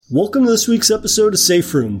Welcome to this week's episode of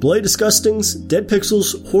Safe Room, Bloody Disgusting's Dead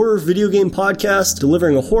Pixels horror video game podcast,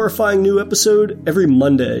 delivering a horrifying new episode every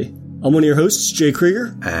Monday. I'm one of your hosts, Jay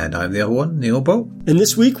Krieger. And I'm the other one, Neil Bolt. And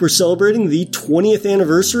this week we're celebrating the 20th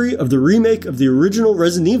anniversary of the remake of the original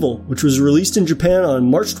Resident Evil, which was released in Japan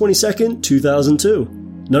on March 22nd,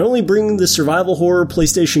 2002. Not only bringing the survival horror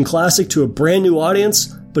PlayStation classic to a brand new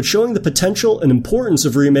audience, but showing the potential and importance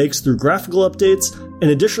of remakes through graphical updates and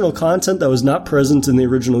additional content that was not present in the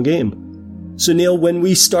original game. So Neil, when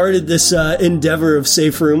we started this endeavor of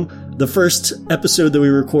Safe Room, the first episode that we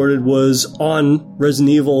recorded was on Resident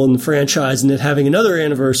Evil and the franchise and it having another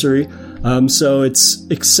anniversary. So it's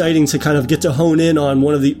exciting to kind of get to hone in on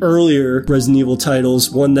one of the earlier Resident Evil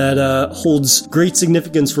titles, one that holds great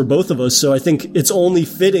significance for both of us. So I think it's only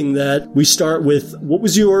fitting that we start with, what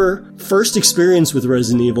was your first experience with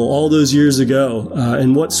Resident Evil all those years ago?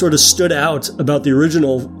 And what sort of stood out about the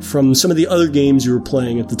original from some of the other games you were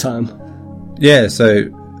playing at the time? Yeah, so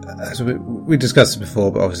we discussed it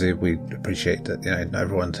before, but obviously we appreciate that, not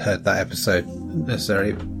everyone's heard that episode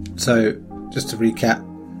necessarily. So just to recap,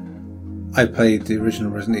 I played the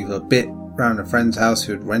original Resident Evil a bit around a friend's house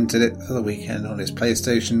who had rented it for the weekend on his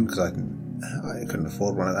PlayStation because I couldn't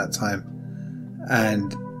afford one at that time,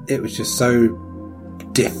 and it was just so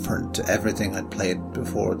different to everything I'd played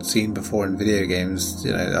before, seen before in video games.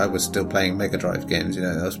 I was still playing Mega Drive games.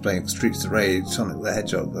 I was playing Streets of Rage, Sonic the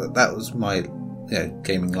Hedgehog. That was my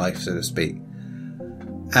gaming life, so to speak.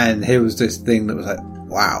 And here was this thing that was like,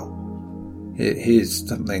 wow, here's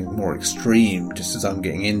something more extreme, just as I'm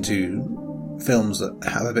getting into films that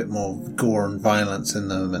have a bit more gore and violence in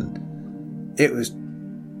them, and it was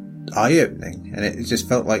eye-opening, and it just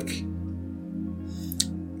felt like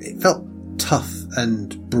it felt tough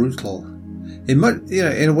and brutal in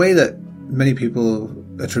a way that many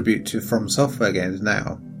people attribute to From Software games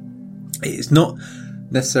now. It's not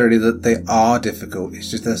necessarily that they are difficult,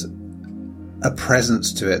 it's just there's a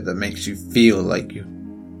presence to it that makes you feel like you're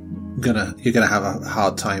gonna have a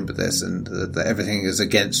hard time with this, and that everything is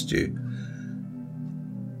against you,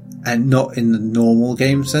 and not in the normal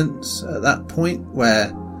game sense at that point,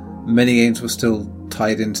 where many games were still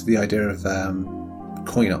tied into the idea of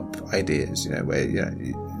coin op ideas, where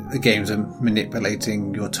the games are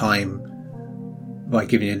manipulating your time by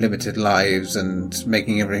giving you limited lives and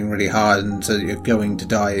making everything really hard, and so you're going to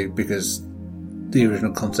die, because the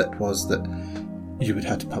original concept was that you would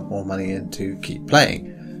have to pump more money in to keep playing.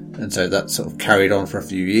 And so that sort of carried on for a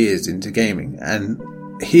few years into gaming. And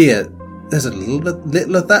here, there's a little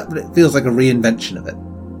of that, but it feels like a reinvention of it.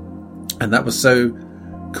 And that was so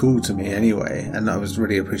cool to me anyway. And I was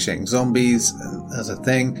really appreciating zombies as a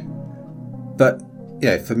thing. But,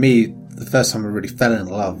 for me, the first time I really fell in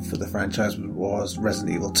love with the franchise was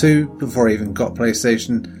Resident Evil 2. Before I even got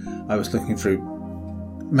PlayStation, I was looking through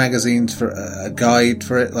magazines for a guide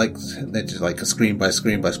for it, like they did like a screen by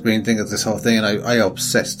screen by screen thing of this whole thing, and I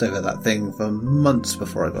obsessed over that thing for months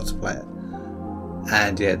before I got to play it.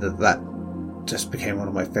 And that just became one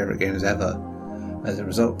of my favourite games ever as a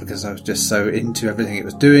result, because I was just so into everything it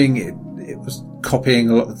was doing. It was copying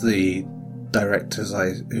a lot of the directors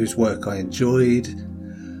whose work I enjoyed,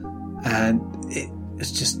 and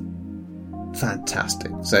it's just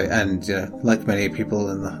fantastic. So, and like many people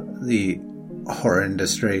in the horror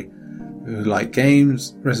industry who like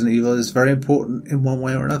games, Resident Evil is very important in one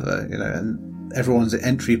way or another, and everyone's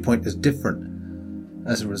entry point is different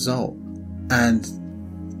as a result. And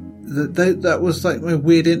that was like my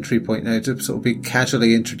weird entry point, to sort of be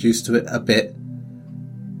casually introduced to it a bit.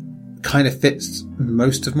 Kind of fits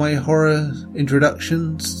most of my horror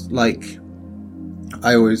introductions. Like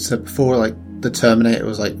I always said before, like the Terminator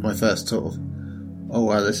was like my first sort of, oh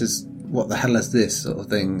wow, this is, what the hell is this sort of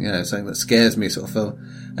thing, something that scares me sort of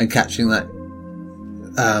film, and catching that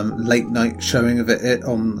late night showing of it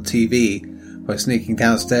on the TV by sneaking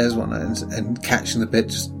downstairs one night and catching the bit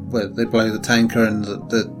just where they blow the tanker and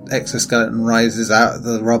the exoskeleton rises out of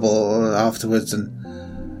the rubble afterwards,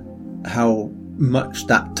 and how much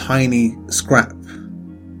that tiny scrap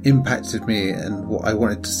impacted me and what I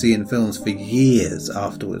wanted to see in films for years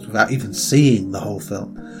afterwards without even seeing the whole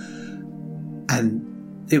film. And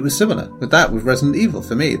it was similar with Resident Evil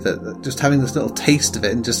for me, that just having this little taste of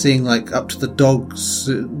it and just seeing like up to the dogs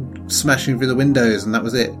smashing through the windows, and that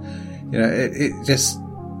was it. It just,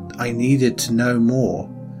 I needed to know more,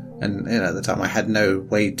 and at the time I had no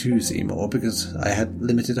way to see more because I had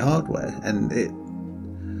limited hardware, and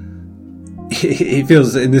it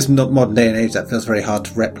feels, in this modern day and age, that feels very hard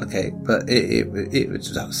to replicate, but it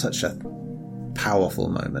was such a powerful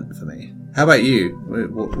moment for me. How about you?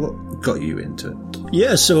 What got you into it?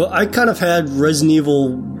 Yeah, so I kind of had Resident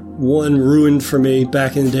Evil 1 ruined for me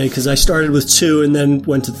back in the day, because I started with 2 and then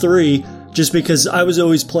went to 3, just because I was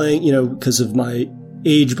always playing, because of my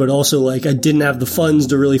age, but also like I didn't have the funds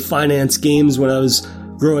to really finance games when I was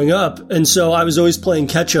growing up. And so I was always playing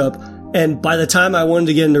catch up. And by the time I wanted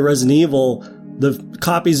to get into Resident Evil, the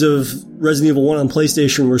copies of Resident Evil 1 on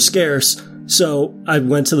PlayStation were scarce. So I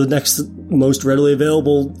went to the next most readily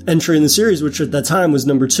available entry in the series, which at that time was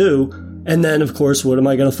number 2. And then, of course, what am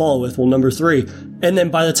I going to follow with? Well, number 3. And then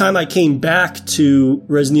by the time I came back to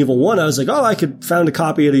Resident Evil 1, I was like, I could found a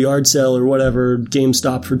copy at a yard sale or whatever,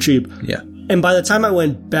 GameStop for cheap. Yeah. And by the time I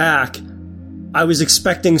went back, I was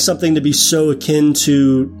expecting something to be so akin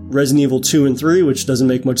to Resident Evil 2 and 3, which doesn't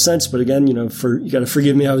make much sense. But again, you got to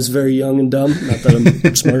forgive me. I was very young and dumb. Not that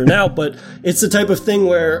I'm smarter now, but it's the type of thing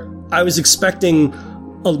where I was expecting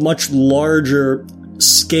a much larger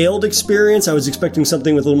scaled experience. I was expecting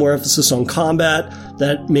something with a little more emphasis on combat,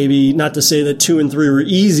 that maybe, not to say that 2 and 3 were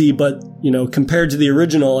easy, but compared to the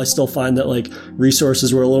original, I still find that like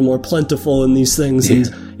resources were a little more plentiful in these things, and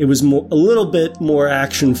it was a little bit more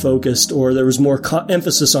action focused, or there was more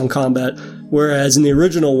emphasis on combat. Whereas in the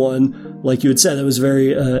original one, like you had said, it was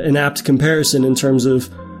very an apt comparison in terms of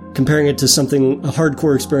comparing it to something, a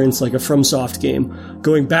hardcore experience like a FromSoft game.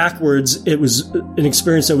 Going backwards, it was an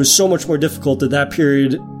experience that was so much more difficult at that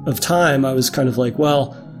period of time. I was kind of like,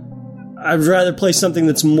 well, I'd rather play something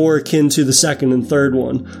that's more akin to the second and third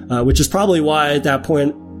one, which is probably why at that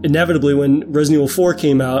point, inevitably, when Resident Evil 4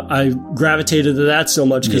 came out, I gravitated to that so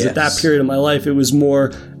much, because at that period of my life, it was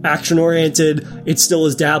more action-oriented. It still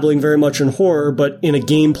is dabbling very much in horror, but in a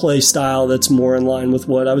gameplay style that's more in line with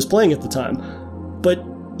what I was playing at the time. But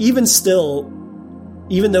even still,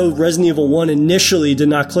 even though Resident Evil 1 initially did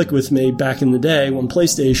not click with me back in the day on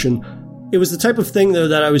PlayStation, it was the type of thing, though,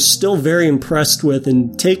 that I was still very impressed with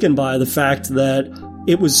and taken by the fact that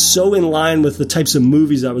it was so in line with the types of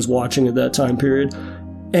movies I was watching at that time period.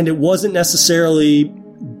 And it wasn't necessarily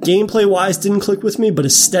gameplay-wise didn't click with me, but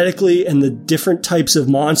aesthetically and the different types of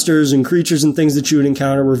monsters and creatures and things that you would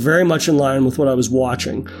encounter were very much in line with what I was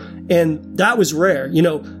watching. And that was rare.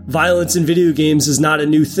 Violence in video games is not a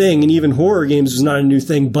new thing, and even horror games was not a new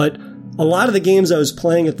thing, but a lot of the games I was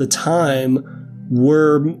playing at the time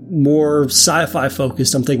were more sci-fi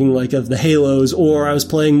focused. I'm thinking like of the Halos, or I was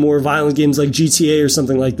playing more violent games like GTA or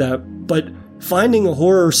something like that. But finding a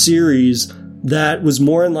horror series that was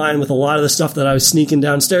more in line with a lot of the stuff that I was sneaking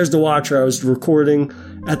downstairs to watch, or I was recording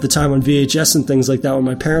at the time on VHS and things like that when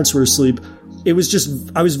my parents were asleep, it was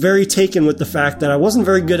just, I was very taken with the fact that I wasn't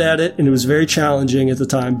very good at it, and it was very challenging at the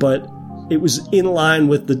time, but it was in line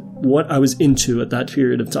with what I was into at that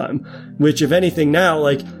period of time, which, if anything now,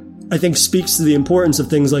 like, I think speaks to the importance of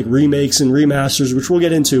things like remakes and remasters, which we'll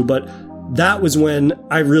get into, but that was when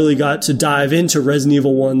I really got to dive into Resident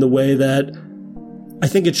Evil 1 the way that I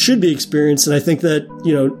think it should be experienced. And I think that,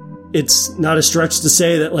 it's not a stretch to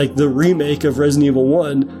say that like the remake of Resident Evil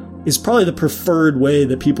 1 is probably the preferred way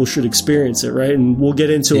that people should experience it, right? And we'll get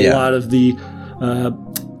into a lot of the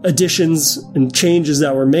additions and changes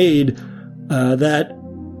that were made that,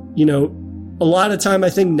 a lot of time I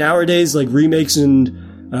think nowadays like remakes and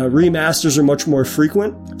remasters are much more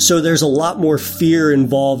frequent. So there's a lot more fear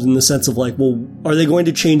involved in the sense of like, well, are they going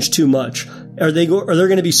to change too much? Are there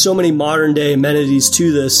going to be so many modern day amenities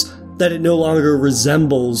to this that it no longer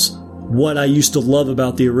resembles what I used to love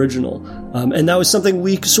about the original? And that was something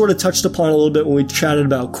we sort of touched upon a little bit when we chatted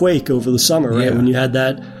about Quake over the summer, right? Yeah. When you had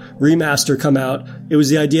that remaster come out, it was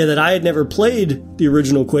the idea that I had never played the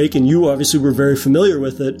original Quake, and you obviously were very familiar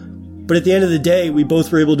with it. But at the end of the day, we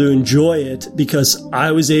both were able to enjoy it because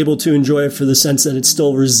I was able to enjoy it for the sense that it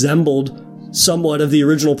still resembled somewhat of the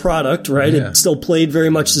original product, right? Yeah. It still played very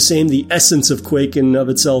much the same. The essence of Quake in and of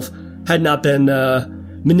itself had not been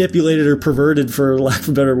manipulated or perverted, for lack of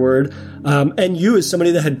a better word. And you, as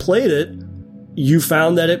somebody that had played it, you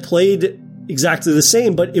found that it played exactly the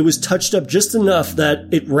same, but it was touched up just enough that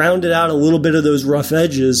it rounded out a little bit of those rough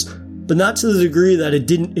edges, but not to the degree that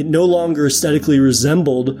it no longer aesthetically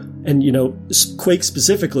resembled. And, Quake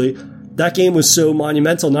specifically, that game was so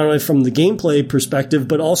monumental, not only from the gameplay perspective,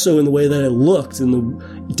 but also in the way that it looked and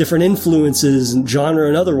the different influences and genre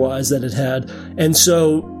and otherwise that it had. And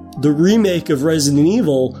so the remake of Resident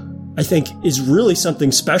Evil, I think, is really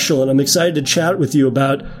something special. And I'm excited to chat with you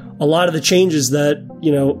about a lot of the changes that,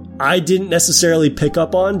 I didn't necessarily pick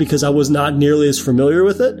up on because I was not nearly as familiar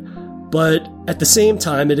with it. But at the same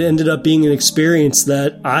time, it ended up being an experience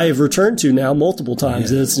that I've returned to now multiple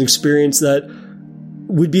times. Yeah. And it's an experience that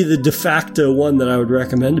would be the de facto one that I would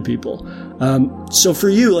recommend to people. So for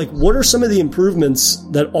you, like, what are some of the improvements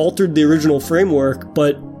that altered the original framework,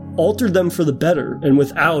 but altered them for the better and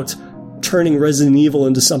without turning Resident Evil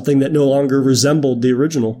into something that no longer resembled the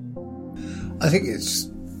original? I think it's,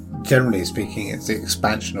 generally speaking, it's the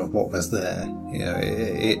expansion of what was there. You know,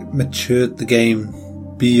 it matured the game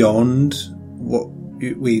beyond what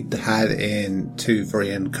we'd had in 2,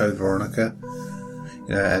 3 and Code Veronica.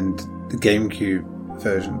 You know, and the GameCube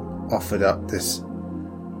version offered up this,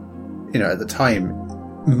 you know, at the time,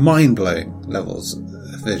 mind-blowing levels of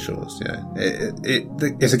visuals. You know,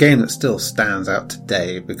 it's a game that still stands out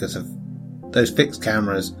today because of those fixed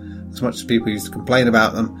cameras. As much as people used to complain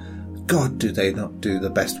about them, God, do they not do the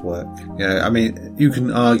best work? You know, I mean, you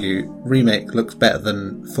can argue Remake looks better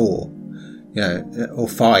than 4, you know, or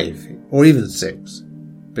 5, or even 6,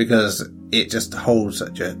 because it just holds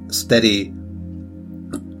such a steady,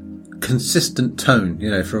 consistent tone, you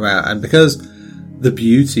know, throughout. And because the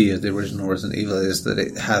beauty of the original Resident Evil is that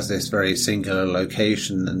it has this very singular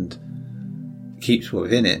location and keeps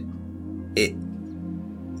within it, it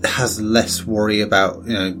has less worry about,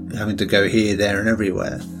 you know, having to go here, there, and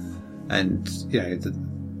everywhere. And, you know,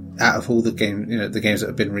 out of all the games that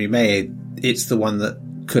have been remade, it's the one that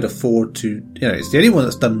could afford to, you know, it's the only one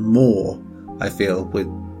that's done more, I feel, with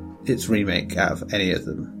its remake out of any of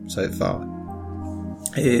them so far.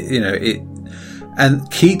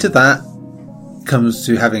 And key to that comes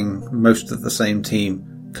to having most of the same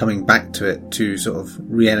team coming back to it to sort of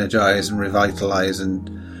re-energize and revitalize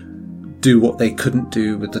and do what they couldn't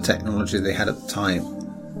do with the technology they had at the time.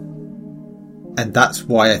 And that's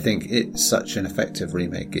why I think it's such an effective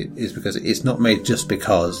remake. It is because it's not made just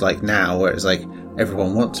because, like now, where it's like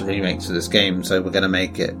everyone wants a remake to this game, so we're going to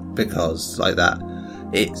make it because like that.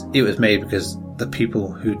 It was made because the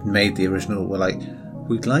people who'd made the original were like,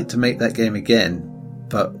 we'd like to make that game again,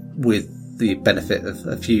 but with the benefit of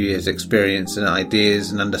a few years' experience and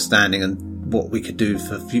ideas and understanding and what we could do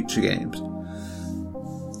for future games.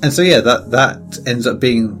 And so, yeah, that ends up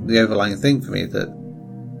being the overlying thing for me, that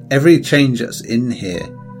every change that's in here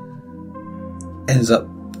ends up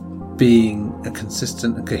being a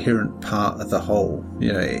consistent and coherent part of the whole.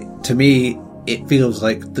 You know, to me, it feels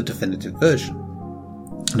like the definitive version.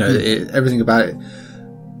 You know, everything about it,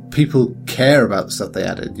 people care about the stuff they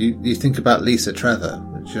added. You think about Lisa Trevor,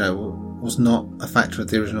 which, you know, was not a factor of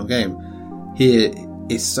the original game. Here,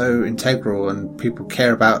 it's so integral and people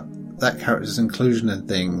care about that character's inclusion in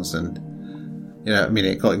things. And, you know, I mean,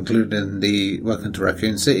 it got included in the Welcome to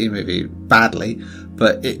Raccoon City movie badly,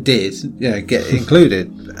 but it did, you know, get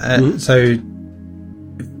included. So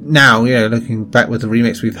now, you know, looking back with the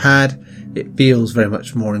remakes we've had, it feels very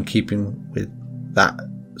much more in keeping with that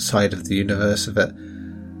side of the universe of it.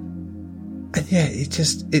 And yeah,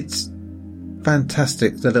 it's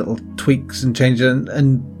fantastic, the little tweaks and changes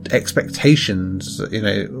and expectations, you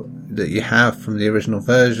know, that you have from the original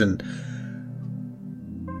version.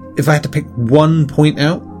 If I had to pick one point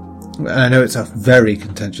out, and I know it's a very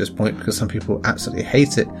contentious point because some people absolutely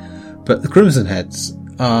hate it, but the Crimson Heads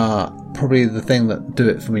are probably the thing that do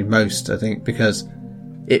it for me most, I think, because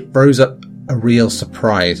it throws up a real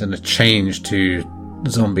surprise and a change to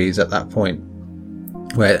zombies at that point.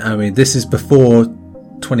 Where, I mean, this is before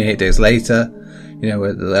 28 Days Later, you know,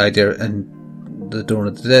 where the idea, and the Dawn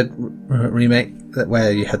of the Dead remake,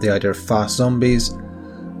 where you had the idea of fast zombies.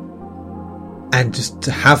 And just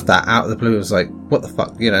to have that out of the blue was like, what the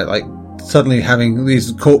fuck, you know, like suddenly having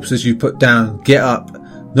these corpses you put down get up.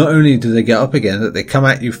 Not only do they get up again, that they come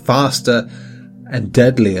at you faster and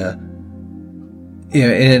deadlier. You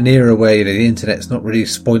know, in an era where, you know, the internet's not really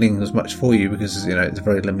spoiling as much for you because, you know, it's a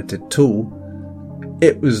very limited tool.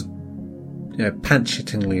 It was, you know,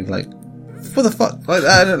 pants-shittingly like, what the fuck? Like,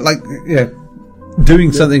 like, you know,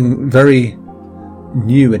 doing something very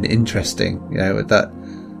new and interesting, you know, with that.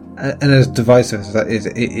 And as divisive as that is,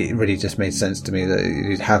 it really just made sense to me that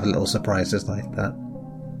you'd have little surprises like that.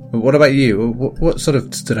 But what about you? What sort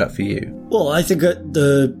of stood out for you? Well, I think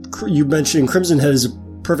you mentioning Crimson Head is a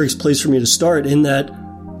perfect place for me to start, in that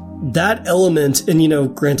element, and, you know,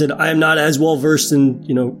 granted, I am not as well versed in,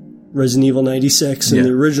 you know, Resident Evil 96 and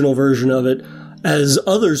the original version of it as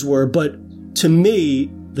others were, but to me,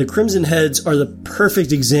 the Crimson Heads are the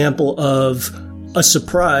perfect example of a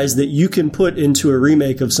surprise that you can put into a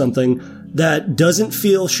remake of something that doesn't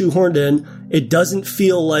feel shoehorned in. It doesn't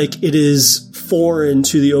feel like it is foreign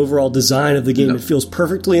to the overall design of the game. No. It feels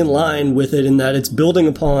perfectly in line with it, in that it's building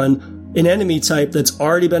upon an enemy type that's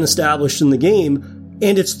already been established in the game,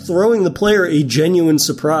 and it's throwing the player a genuine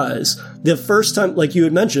surprise. The first time, like you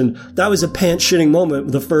had mentioned, that was a pants-shitting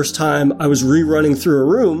moment the first time I was rerunning through a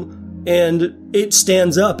room, and it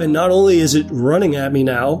stands up, and not only is it running at me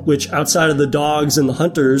now, which outside of the dogs and the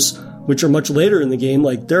hunters, which are much later in the game,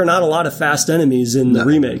 like, there are not a lot of fast enemies in the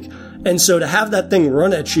remake. And so to have that thing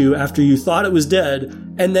run at you after you thought it was dead,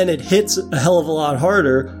 and then it hits a hell of a lot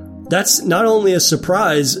harder, that's not only a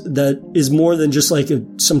surprise that is more than just like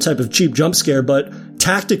some type of cheap jump scare, but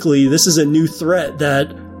tactically, this is a new threat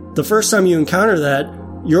that the first time you encounter that,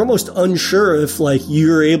 you're almost unsure if like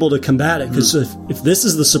you're able to combat it. Because if this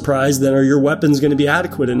is the surprise, then are your weapons going to be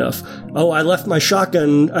adequate enough? Oh, I left my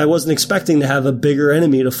shotgun. I wasn't expecting to have a bigger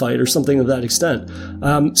enemy to fight or something of that extent.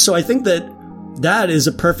 So I think that is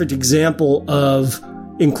a perfect example of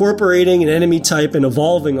incorporating an enemy type and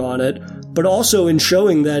evolving on it, but also in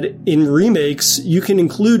showing that in remakes, you can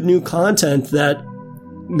include new content that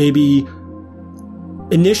maybe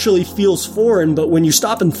initially feels foreign, but when you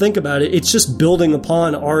stop and think about it, it's just building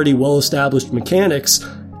upon already well-established mechanics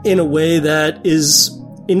in a way that is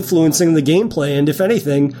influencing the gameplay. And if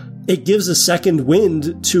anything, it gives a second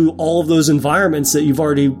wind to all of those environments that you've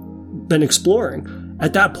already been exploring.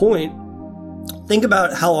 At that point, think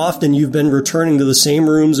about how often you've been returning to the same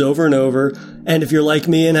rooms over and over. And if you're like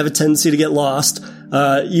me and have a tendency to get lost,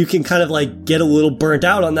 you can kind of like get a little burnt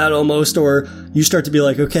out on that almost, or you start to be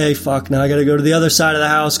like, okay, fuck, now I gotta go to the other side of the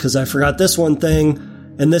house because I forgot this one thing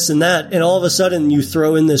and this and that. And all of a sudden you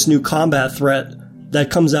throw in this new combat threat that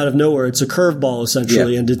comes out of nowhere. It's a curveball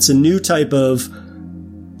essentially, and it's a new type of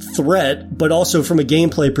threat, but also from a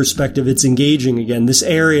gameplay perspective, it's engaging again. This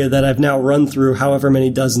area that I've now run through however many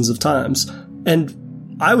dozens of times.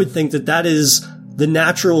 And I would think that that is the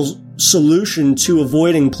natural solution to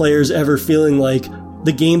avoiding players ever feeling like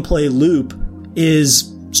the gameplay loop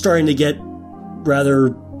is starting to get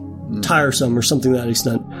rather tiresome or something to that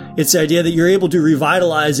extent. It's the idea that you're able to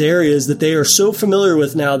revitalize areas that they are so familiar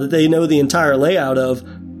with now that they know the entire layout of,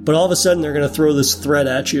 but all of a sudden they're going to throw this threat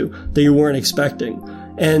at you that you weren't expecting.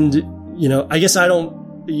 And, you know, I guess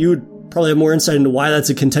you would probably have more insight into why that's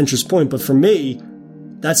a contentious point, but for me,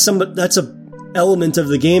 that's a element of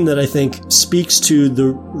the game that I think speaks to the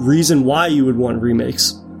reason why you would want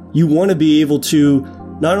remakes. You want to be able to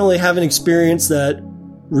not only have an experience that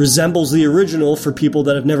resembles the original for people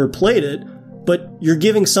that have never played it, but you're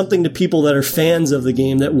giving something to people that are fans of the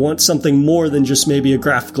game that want something more than just maybe a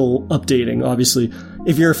graphical updating. Obviously,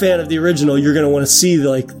 if you're a fan of the original, you're going to want to see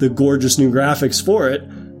like the gorgeous new graphics for it.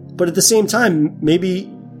 But at the same time, maybe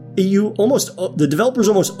the developers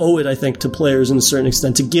almost owe it, I think, to players in a certain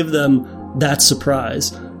extent to give them that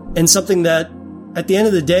surprise, and something that at the end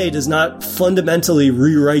of the day does not fundamentally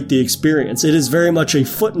rewrite the experience. It is very much a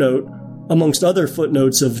footnote amongst other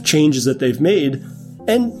footnotes of changes that they've made.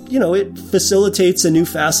 And, you know, it facilitates a new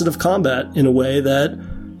facet of combat in a way that,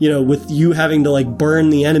 you know, with you having to like burn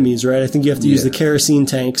the enemies, right? I think you have to use the kerosene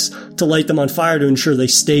tanks to light them on fire to ensure they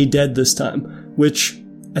stay dead this time, which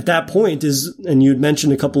at that point is, and you'd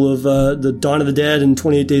mentioned a couple of the Dawn of the Dead and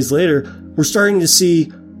 28 Days Later, we're starting to see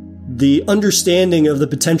the understanding of the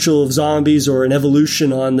potential of zombies or an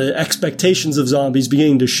evolution on the expectations of zombies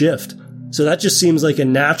beginning to shift. So that just seems like a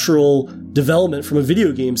natural development from a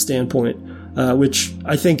video game standpoint, which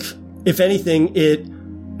I think, if anything,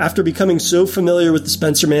 after becoming so familiar with the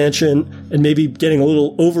Spencer Mansion and maybe getting a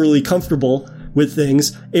little overly comfortable with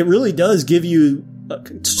things, it really does give you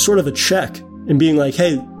sort of a check in being like,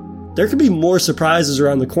 hey, there could be more surprises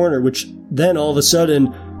around the corner, which then all of a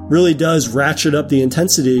sudden really does ratchet up the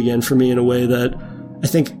intensity again for me in a way that I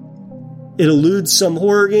think it eludes some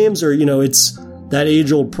horror games, or, you know, it's that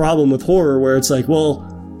age-old problem with horror where it's like, well,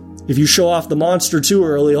 if you show off the monster too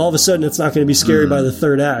early, all of a sudden it's not going to be scary by the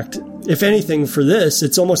third act. If anything, for this,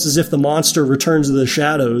 it's almost as if the monster returns to the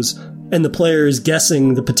shadows and the player is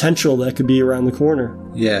guessing the potential that could be around the corner.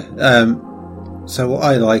 Yeah. So what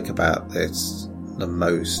I like about this the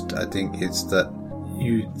most, I think, is that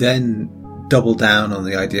you then double down on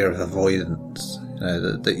the idea of avoidance. You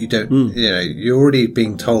know, that you don't, you know, you're already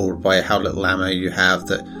being told by how little ammo you have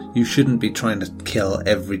that you shouldn't be trying to kill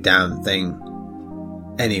every damn thing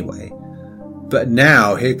anyway. But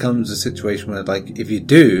now here comes a situation where, like, if you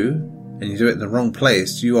do, and you do it in the wrong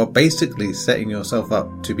place, you are basically setting yourself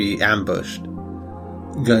up to be ambushed,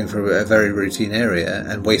 going through a very routine area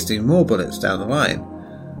and wasting more bullets down the line.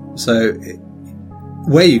 So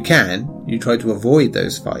where you can, you try to avoid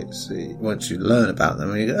those fights once you learn about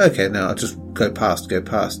them, and you go, okay, no, I'll just go past.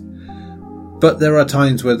 But there are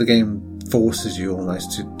times where the game forces you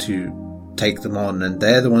almost to take them on, and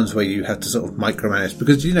they're the ones where you have to sort of micromanage,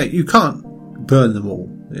 because, you know, you can't burn them all.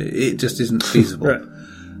 It just isn't feasible. Right.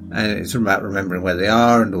 And it's about remembering where they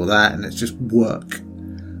are and all that, and it's just work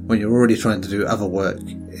when you're already trying to do other work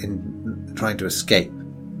in trying to escape.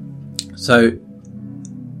 So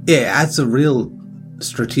yeah, it adds a real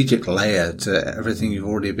strategic layer to everything you've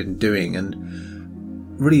already been doing,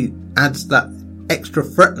 and really adds that extra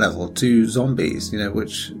threat level to zombies,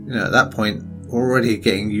 which, at that point already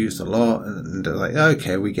getting used a lot, and they're like,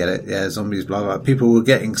 okay, we get it, yeah, zombies, blah, blah. People were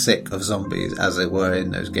getting sick of zombies, as they were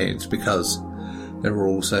in those games, because they were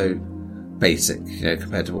all so basic,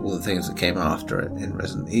 compared to all the things that came after it in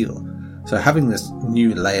Resident Evil. So having this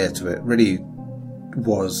new layer to it really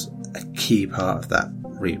was a key part of that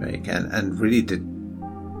remake, and really did,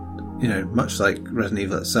 much like Resident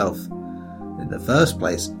Evil itself in the first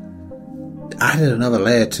place, added another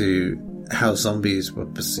layer to how zombies were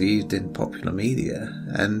perceived in popular media,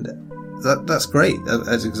 and that's great.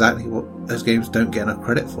 That's exactly what those games don't get enough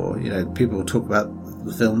credit for. People talk about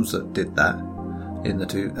the films that did that in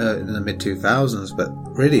the mid 2000s, but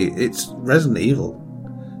really it's Resident Evil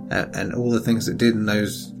and all the things it did in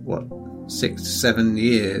those 6 to 7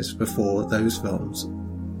 years before those films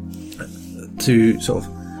to sort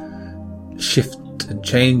of shift and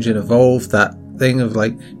change and evolve that thing of,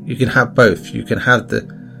 like, you can have both. You can have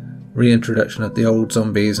the reintroduction of the old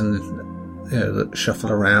zombies and that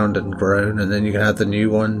shuffle around and groan, and then you can have the new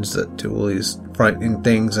ones that do all these frightening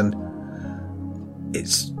things, and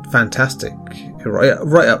it's fantastic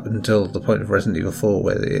right up until the point of Resident Evil 4,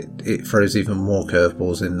 where it throws even more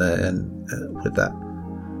curveballs in there, and with that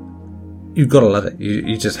you've got to love it.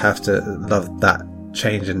 You just have to love that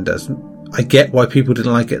change. And I get why people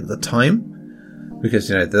didn't like it at the time, because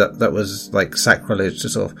that was like sacrilege to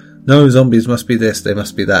sort of, no, zombies must be this, they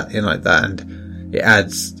must be that, like that, and it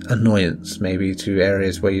adds annoyance maybe to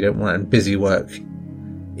areas where you don't want, and busy work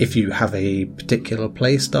if you have a particular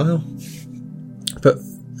play style. But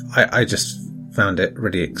I just found it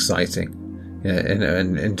really exciting,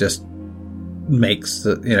 and just makes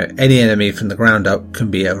any enemy from the ground up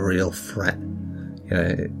can be a real threat.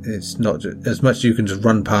 It's not as much you can just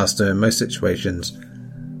run past them in most situations.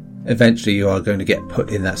 Eventually you are going to get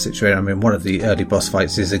put in that situation. I mean, one of the early boss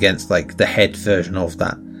fights is against like the head version of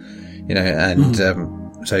that, and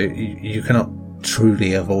so you cannot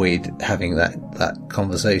truly avoid having that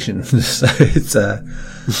conversation. So it's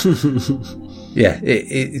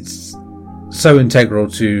it's so integral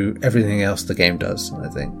to everything else the game does, I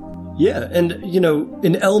think. Yeah, and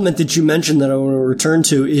an element that you mentioned that I want to return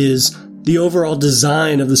to is the overall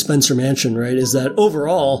design of the Spencer Mansion, right? Is that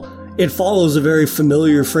overall it follows a very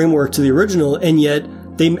familiar framework to the original, and yet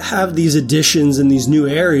they have these additions and these new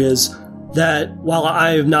areas that, while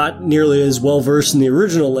I am not nearly as well versed in the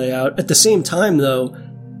original layout, at the same time though,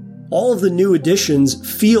 all of the new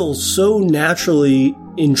additions feel so naturally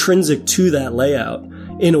intrinsic to that layout.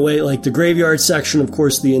 In a way, like the graveyard section, of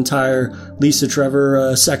course, the entire Lisa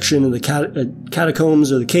Trevor section and the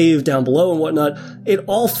catacombs or the cave down below and whatnot, it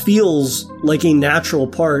all feels like a natural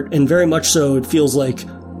part, and very much so it feels like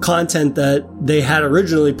content that they had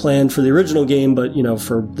originally planned for the original game, but,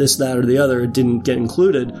 for this, that, or the other, it didn't get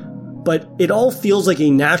included. But it all feels like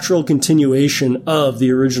a natural continuation of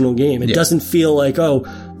the original game. It doesn't feel like, oh,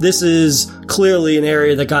 this is clearly an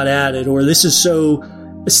area that got added, or this is so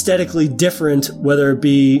aesthetically different, whether it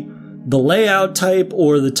be the layout type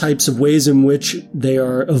or the types of ways in which they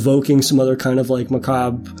are evoking some other kind of like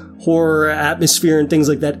macabre horror atmosphere and things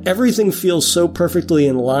like that. Everything feels so perfectly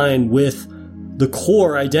in line with the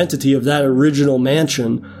core identity of that original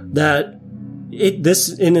mansion that this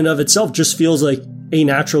in and of itself just feels like a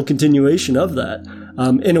natural continuation of that,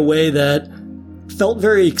 in a way that felt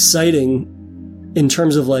very exciting in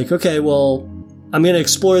terms of like, okay, well, I'm going to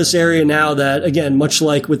explore this area now that, again, much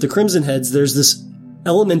like with the Crimson Heads, there's this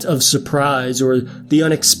element of surprise or the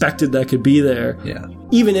unexpected that could be there. Yeah.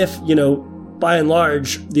 Even if, by and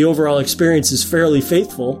large, the overall experience is fairly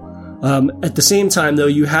faithful. At the same time, though,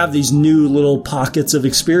 you have these new little pockets of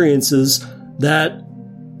experiences that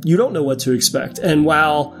you don't know what to expect. And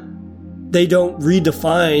while they don't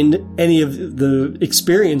redefine any of the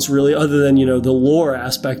experience really, other than, the lore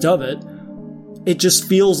aspect of it, it just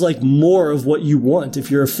feels like more of what you want if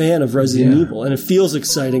you're a fan of Resident Evil, and it feels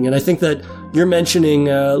exciting. And I think that you're mentioning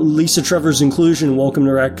Lisa Trevor's inclusion in Welcome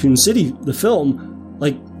to Raccoon City, the film.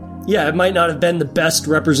 Like, yeah, it might not have been the best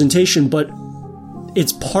representation, but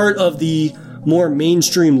it's part of the more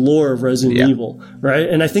mainstream lore of Resident Evil, right?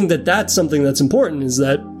 And I think that that's something that's important, is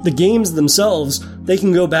that the games themselves, they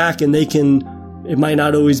can go back and it might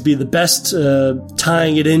not always be the best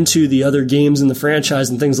tying it into the other games in the franchise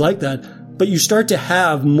and things like that, but you start to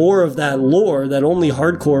have more of that lore that only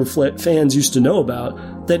hardcore fans used to know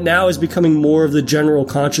about, that now is becoming more of the general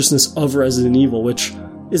consciousness of Resident Evil, which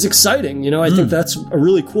is exciting. I think that's a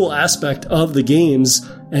really cool aspect of the games,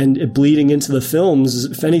 and it bleeding into the films.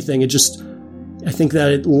 If anything, I think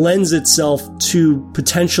that it lends itself to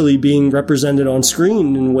potentially being represented on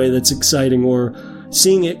screen in a way that's exciting, or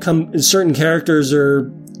seeing it come, certain characters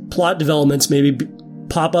are plot developments maybe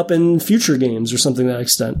pop up in future games or something to that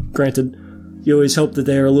extent. Granted, you always hope that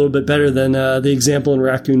they are a little bit better than the example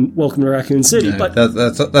in Welcome to Raccoon City. No, but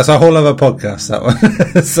that's a whole other podcast, that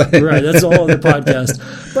one. So. Right, that's a whole other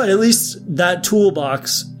podcast. But at least that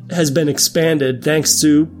toolbox has been expanded thanks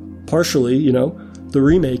to, partially, the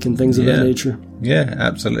remake and things of that nature. Yeah,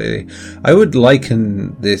 absolutely. I would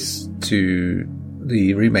liken this to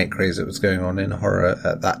the remake craze that was going on in horror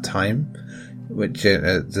at that time, which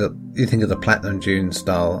you think of the Platinum Dune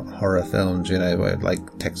style horror films, where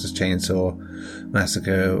like Texas Chainsaw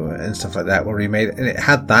Massacre and stuff like that were remade, and it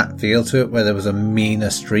had that feel to it, where there was a meaner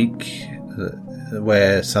streak,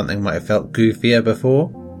 where something might have felt goofier before,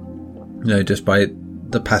 just by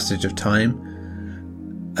the passage of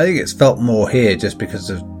time. I think it's felt more here just because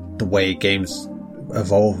of the way games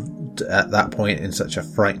evolved at that point in such a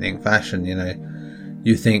frightening fashion.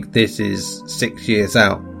 You think this is 6 years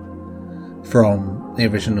out from the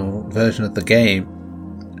original version of the game,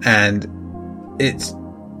 and it's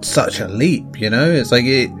such a leap, it's like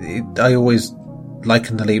I always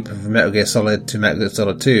liken the leap of Metal Gear Solid to Metal Gear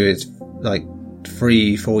Solid 2. It's like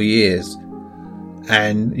 3-4 years,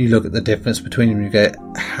 and you look at the difference between them and you go,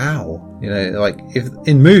 how? Like if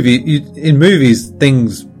in movies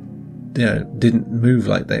things didn't move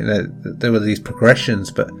like there were these progressions,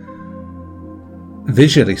 but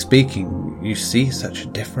visually speaking you see such a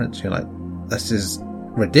difference. You're like, this is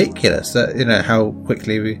ridiculous that how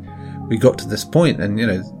quickly we got to this point.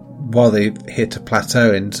 And while they hit a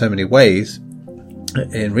plateau in so many ways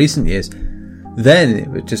in recent years,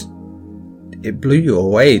 then it blew you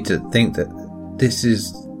away to think that this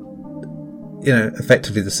is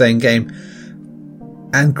effectively the same game.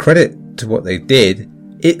 And credit to what they did,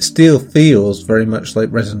 it still feels very much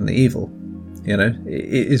like Resident Evil. It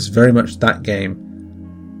is very much that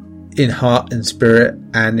game in heart and spirit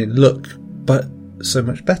and in look, but so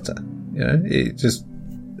much better.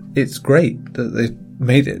 It's great that they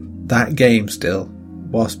made it that game still,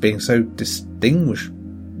 whilst being so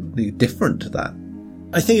distinguishedly different to that.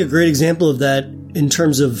 I think a great example of that in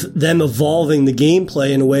terms of them evolving the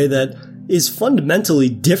gameplay in a way that is fundamentally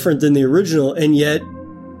different than the original, and yet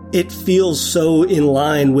it feels so in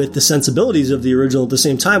line with the sensibilities of the original at the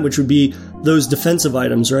same time, which would be those defensive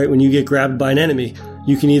items, right? When you get grabbed by an enemy,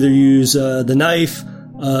 you can either use the knife,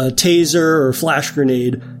 taser, or flash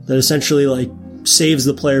grenade that essentially like saves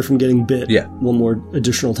the player from getting bit one more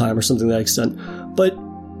additional time or something to that extent. But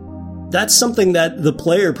that's something that the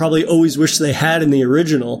player probably always wished they had in the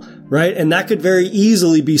original, right? And that could very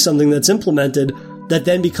easily be something that's implemented that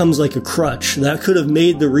then becomes like a crutch. That could have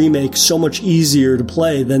made the remake so much easier to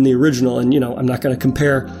play than the original. And, I'm not going to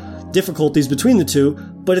compare difficulties between the two,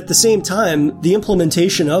 but at the same time, the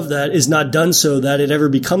implementation of that is not done so that it ever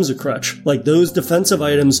becomes a crutch. Like, those defensive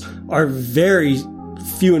items are very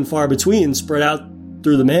few and far between, spread out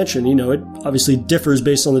through the mansion. It obviously differs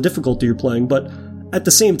based on the difficulty you're playing, but at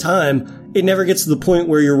the same time, it never gets to the point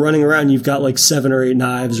where you're running around and you've got like 7 or 8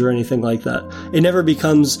 knives or anything like that. It never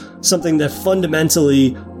becomes something that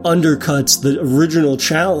fundamentally undercuts the original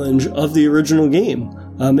challenge of the original game.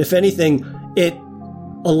 If anything, it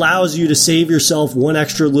allows you to save yourself one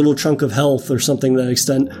extra little chunk of health or something to that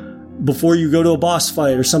extent before you go to a boss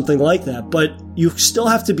fight or something like that. But you still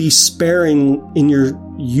have to be sparing in your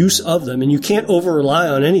use of them, and you can't over-rely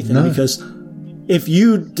on anything, because if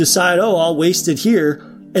you decide, I'll waste it here,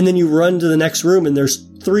 and then you run to the next room and there's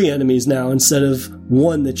 3 enemies now instead of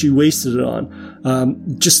 1 that you wasted it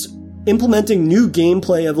on. Just implementing new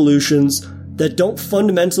gameplay evolutions that don't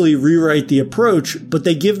fundamentally rewrite the approach, but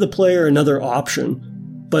they give the player another option.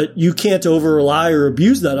 But you can't over-rely or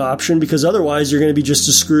abuse that option, because otherwise you're going to be just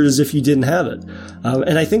as screwed as if you didn't have it.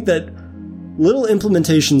 And I think that little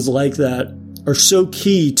implementations like that are so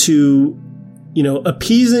key to,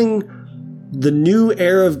 appeasing the new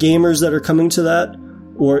era of gamers that are coming to that,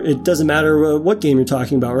 or it doesn't matter what game you're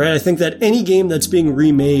talking about, right? I think that any game that's being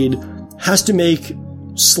remade has to make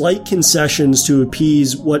slight concessions to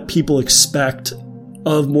appease what people expect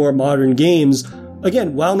of more modern games,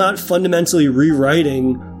 again, while not fundamentally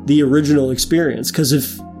rewriting the original experience. Because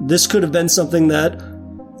if this could have been something that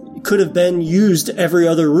could have been used every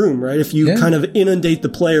other room, right? If you kind of inundate the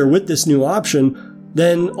player with this new option,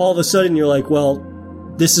 then all of a sudden you're like, well,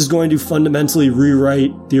 this is going to fundamentally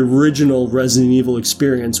rewrite the original Resident Evil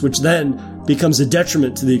experience, which then becomes a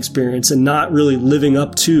detriment to the experience and not really living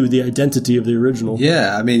up to the identity of the original.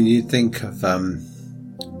 Yeah, I mean, you think of the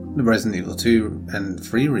Resident Evil 2 and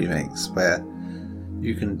 3 remakes, where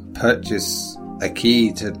you can purchase a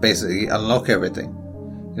key to basically unlock everything,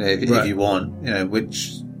 if you want,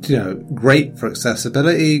 which, great for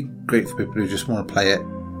accessibility, great for people who just want to play it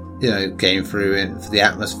game through it for the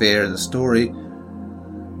atmosphere and the story.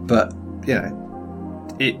 But,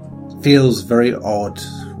 it feels very odd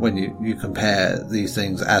when you compare these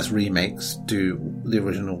things as remakes to the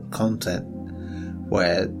original content,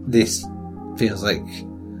 where this feels like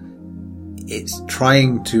it's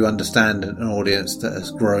trying to understand an audience that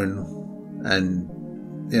has grown and,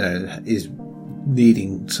 is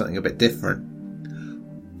needing something a bit different,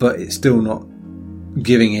 but it's still not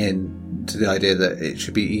giving in to the idea that it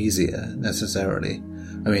should be easier necessarily.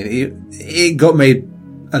 I mean, it got made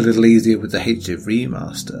a little easier with the HD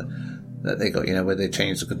remaster that they got, where they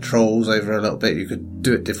changed the controls over a little bit. You could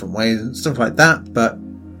do it different ways and stuff like that, but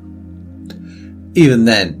even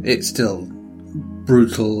then, it's still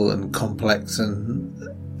brutal and complex and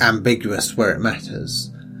ambiguous where it matters.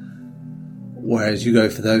 Whereas you go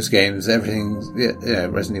for those games, everything's,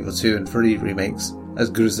 Resident Evil 2 and 3 remakes, as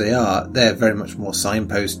good as they are, they're very much more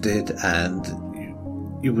signposted, and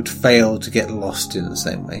you would fail to get lost in the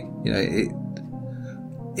same way.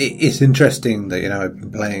 It's interesting that, I've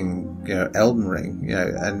been playing, Elden Ring,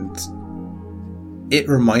 and it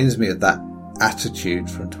reminds me of that attitude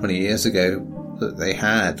from 20 years ago that they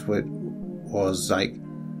had, where it was like,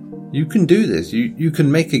 you can do this, you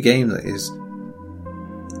can make a game that is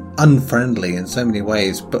unfriendly in so many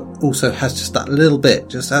ways, but also has just that little bit,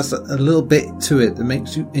 just has a little bit to it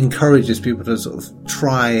that encourages people to sort of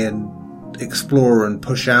try and explore and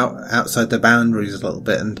push outside their boundaries a little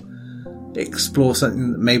bit and explore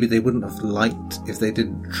something that maybe they wouldn't have liked if they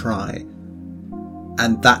didn't try.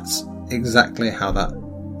 And that's exactly how that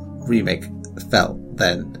remake felt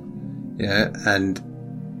then, and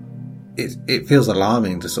it feels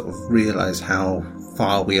alarming to sort of realise how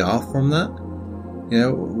far we are from that.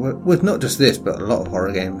 With not just this, but a lot of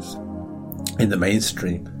horror games in the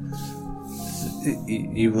mainstream,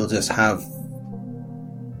 you will just have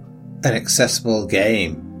an accessible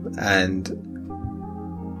game, and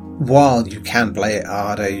while you can play it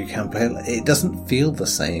harder, it doesn't feel the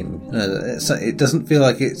same. It doesn't feel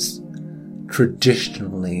like it's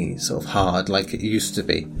traditionally sort of hard like it used to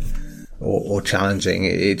be, or challenging.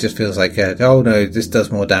 It just feels like, oh no, this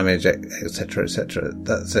does more damage, etc., etc.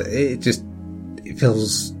 That's it. It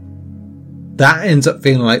feels, that ends up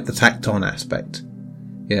feeling like the tacked on aspect,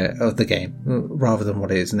 of the game, rather than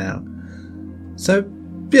what it is now. So,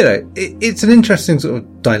 it's an interesting sort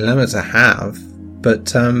of dilemma to have,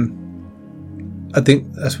 but I think,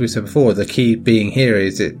 as we said before, the key being here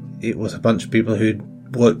is it was a bunch of people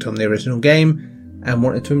who'd worked on the original game and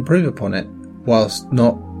wanted to improve upon it, whilst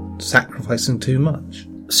not sacrificing too much.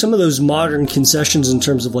 Some of those modern concessions in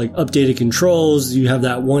terms of like updated controls, you have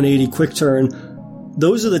that 180 quick turn,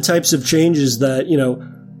 those are the types of changes that,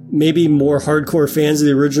 maybe more hardcore fans of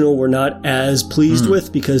the original were not as pleased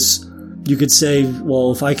with, because you could say,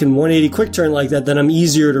 well, if I can 180 quick turn like that, then I'm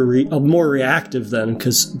easier to I'm more reactive then.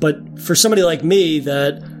 But for somebody like me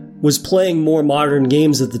that was playing more modern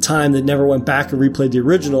games at the time that never went back and replayed the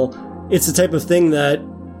original, it's the type of thing that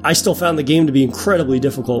I still found the game to be incredibly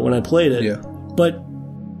difficult when I played it. Yeah. But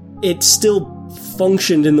it still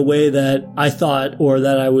functioned in the way that I thought, or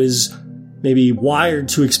that I was maybe wired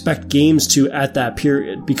to expect games to at that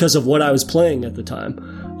period, because of what I was playing at the time.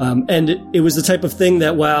 And it was the type of thing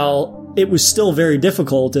that, while it was still very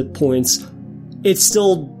difficult at points, it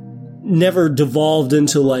still never devolved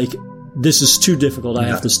into like, this is too difficult, I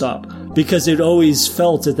have to stop. Because it always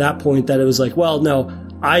felt at that point that it was like, well, no,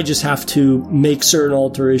 I just have to make certain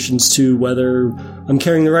alterations to whether I'm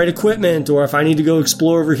carrying the right equipment, or if I need to go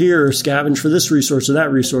explore over here or scavenge for this resource or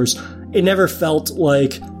that resource. It never felt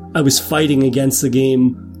like I was fighting against the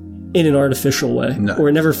game in an artificial way. No. Or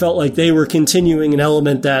it never felt like they were continuing an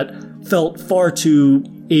element that felt far too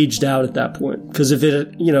aged out at that point. Because if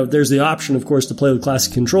it, there's the option, of course, to play with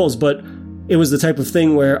classic controls, but it was the type of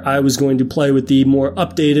thing where I was going to play with the more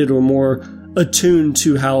updated or more attuned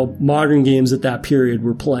to how modern games at that period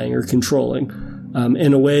were playing or controlling,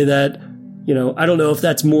 in a way that, I don't know if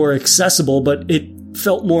that's more accessible, but it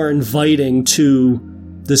felt more inviting to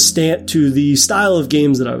the style of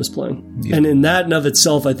games that I was playing. Yeah. And in that and of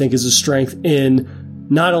itself, I think is a strength in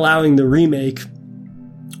not allowing the remake,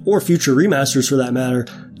 or future remasters for that matter,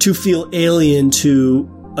 to feel alien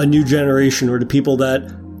to a new generation, or to people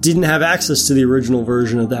that didn't have access to the original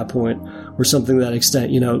version at that point, or something to that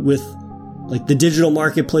extent. With like the digital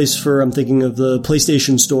marketplace for, I'm thinking of the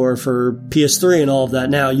PlayStation Store for PS3 and all of that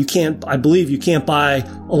now, I believe you can't buy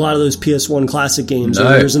a lot of those PS1 classic games, or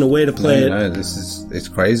there isn't a way to play it. No, it's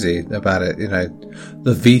crazy about it.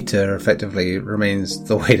 The Vita effectively remains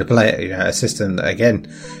the way to play it. A system that,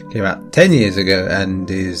 again, came out 10 years ago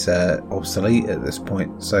and is obsolete at this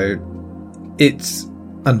point. So it's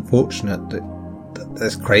unfortunate that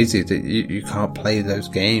that's crazy that you can't play those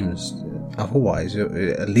games otherwise,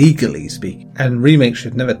 legally speaking. And remakes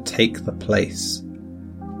should never take the place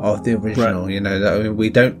of the original. Right. You know, I mean, we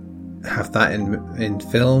don't have that in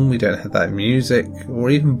film, we don't have that in music, or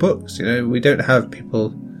even books. You know, we don't have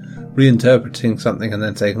people reinterpreting something and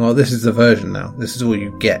then saying, "Oh, this is the version now. This is all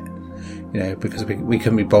you get." You know, because we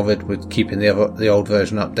couldn't be bothered with keeping the old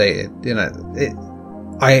version updated. You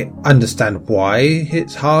know, I understand why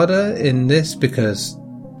it's harder in this, because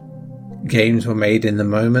games were made in the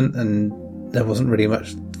moment and there wasn't really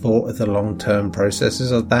much thought of the long-term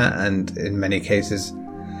processes of that. And in many cases,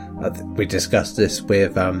 we discussed this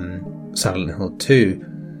with Silent Hill 2,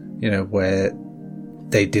 you know, where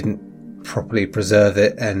they didn't properly preserve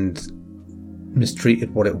it and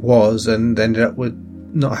mistreated what it was, and ended up with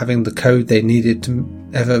not having the code they needed to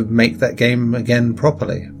ever make that game again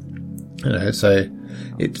properly. You know, so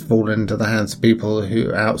it's fallen into the hands of people who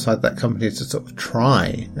are outside that company to sort of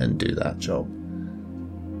try and do that job.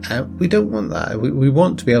 And we don't want that. We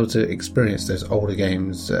want to be able to experience those older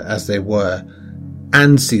games as they were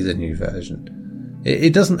and see the new version.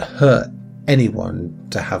 It doesn't hurt anyone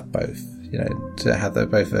to have both, you know, to have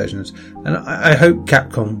both versions. And I hope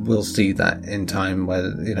Capcom will see that in time,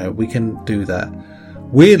 where, you know, we can do that.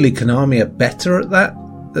 Weirdly, Konami are better at that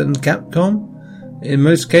than Capcom in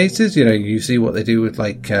most cases. You know, you see what they do with,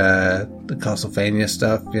 like, the Castlevania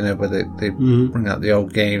stuff, you know, where they bring out the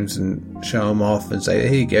old games and show them off and say,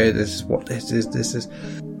 here you go, this is what this is.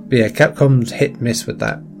 But yeah, Capcom's hit and miss with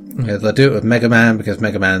that. You know, they'll do it with Mega Man because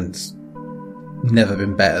Mega Man's never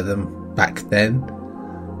been better than back then.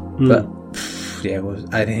 But yeah,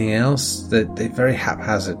 with anything else, they're very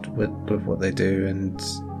haphazard with what they do, and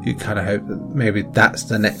you kind of hope that maybe that's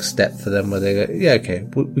the next step for them, where they go, yeah, okay,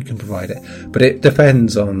 we can provide it. But it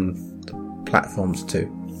depends on the platforms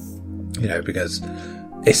too, you know, because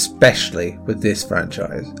especially with this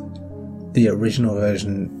franchise, the original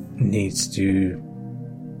version needs to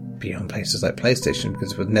be on places like PlayStation,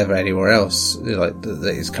 because it was never anywhere else, like,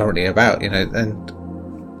 that is currently about, you know, and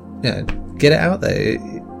you know, get it out there.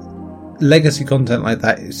 Legacy content like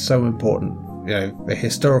that is so important, you know, the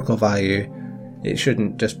historical value. It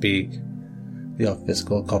shouldn't just be the odd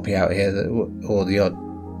physical copy out here, or the odd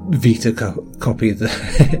Vita copy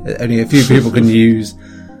that only a few people can use.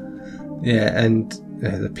 Yeah, and you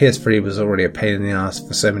know, the PS3 was already a pain in the ass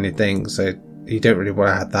for so many things, so you don't really want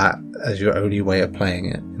to have that as your only way of playing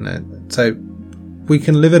it, you know. So we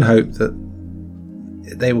can live in hope that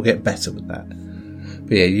they will get better with that.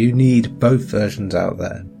 But yeah, you need both versions out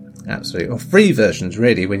there. Absolutely. Or 3 versions,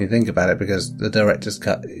 really, when you think about it, because the director's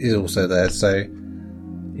cut is also there. So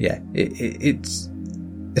yeah, it's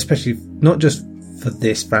especially not just for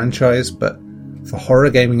this franchise, but for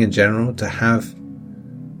horror gaming in general, to have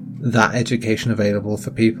that education available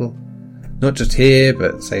for people. Not just here,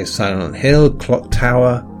 but say Silent Hill, Clock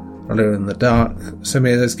Tower, Alone in the Dark. So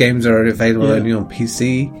many of those games are available only on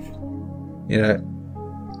PC. You know,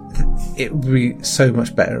 it would be so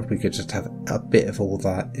much better if we could just have a bit of all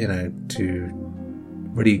that, you know, to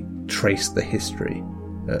really trace the history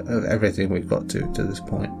of everything we've got to this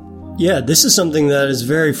point. Yeah, this is something that is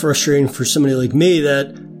very frustrating for somebody like me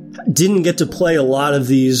that didn't get to play a lot of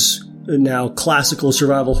these now classical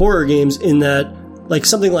survival horror games, in that, like,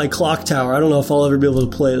 something like Clock Tower, I don't know if I'll ever be able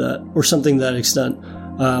to play that, or something to that extent.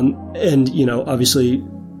 And, you know, obviously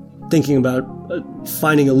thinking about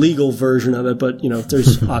finding a legal version of it, but, you know,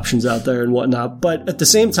 there's options out there and whatnot. But at the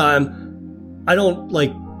same time, I don't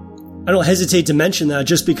hesitate to mention that,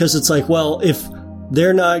 just because it's like, well, if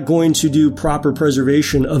they're not going to do proper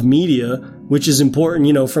preservation of media, which is important,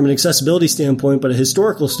 you know, from an accessibility standpoint, but a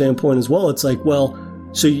historical standpoint as well, it's like, well,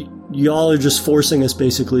 so y'all are just forcing us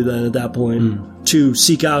basically then at that point to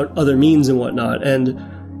seek out other means and whatnot. And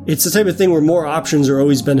it's the type of thing where more options are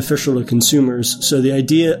always beneficial to consumers. So the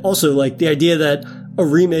idea that a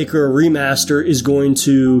remake or a remaster is going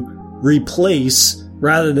to replace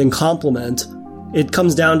rather than complement, it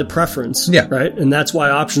comes down to preference, right? And that's why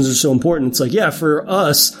options are so important. It's like, yeah, for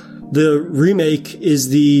us, the remake is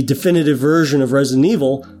the definitive version of Resident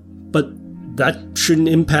Evil, but that shouldn't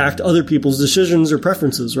impact other people's decisions or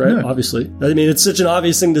preferences, right? Yeah. Obviously. I mean, it's such an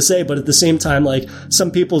obvious thing to say, but at the same time, like,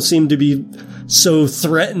 some people seem to be so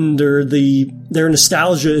threatened, or their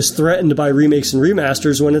nostalgia is threatened by remakes and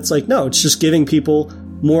remasters, when it's like, no, it's just giving people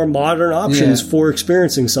more modern options for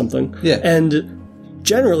experiencing something. Yeah. And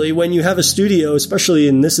generally, when you have a studio, especially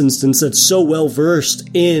in this instance, that's so well versed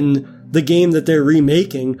in the game that they're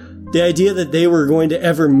remaking, the idea that they were going to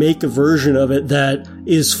ever make a version of it that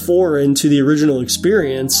is foreign to the original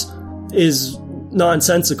experience is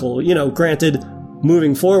nonsensical. You know, granted,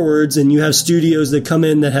 moving forwards, and you have studios that come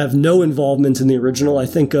in that have no involvement in the original. I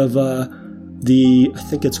think of I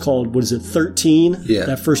think it's called, 13? Yeah.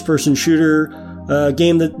 That first-person shooter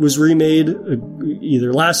game that was remade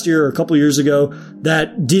either last year or a couple years ago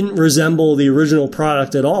that didn't resemble the original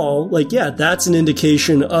product at all. Like, yeah, that's an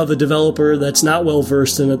indication of a developer that's not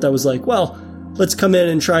well-versed in it that was like, well, let's come in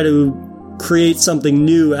and try to create something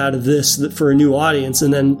new out of this for a new audience,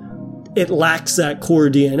 and then it lacks that core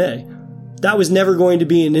DNA. That was never going to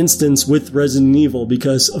be an instance with Resident Evil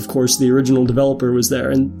because, of course, the original developer was there.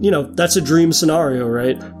 And, that's a dream scenario,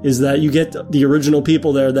 right? Is that you get the original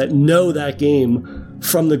people there that know that game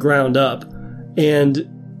from the ground up. And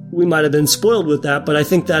we might have been spoiled with that, but I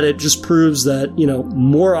think that it just proves that,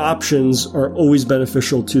 more options are always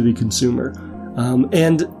beneficial to the consumer.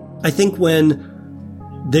 And I think when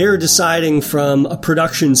they're deciding from a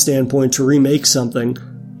production standpoint to remake something,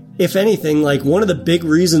 if anything, like one of the big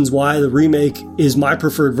reasons why the remake is my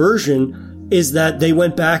preferred version is that they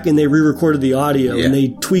went back and they re-recorded the audio and they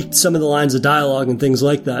tweaked some of the lines of dialogue and things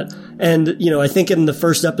like that. And, I think in the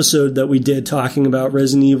first episode that we did talking about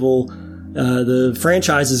Resident Evil, the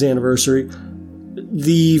franchise's anniversary,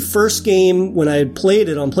 the first game when I had played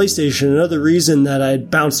it on PlayStation, another reason that I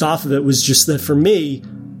bounced off of it was just that for me,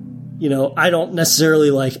 I don't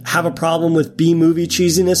necessarily have a problem with B-movie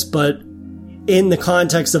cheesiness, but in the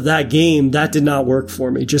context of that game, that did not work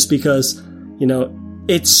for me just because,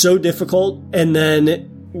 it's so difficult. And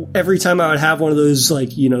then every time I would have one of those,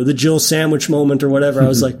 the Jill sandwich moment or whatever, I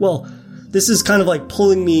was like, well, this is kind of like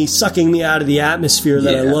sucking me out of the atmosphere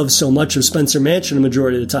that I love so much of Spencer Mansion a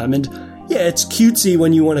majority of the time. And yeah, it's cutesy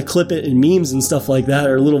when you want to clip it in memes and stuff like that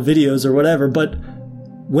or little videos or whatever. But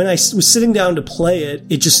when I was sitting down to play it,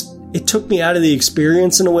 it took me out of the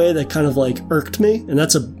experience in a way that kind of irked me. And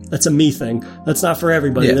that's a me thing. That's not for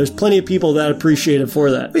everybody. Yeah. There's plenty of people that appreciate it for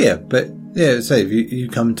that. Say if you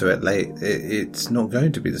come to it late, it's not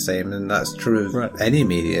going to be the same. And that's true of any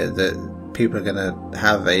media, that people are going to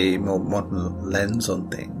have a more modern lens on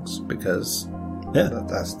things because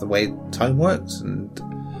that's the way time works. And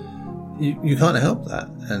you can't help that.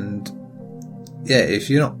 And if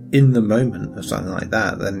you're not in the moment of something like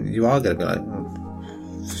that, then you are going to be like,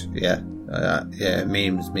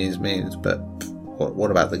 memes, but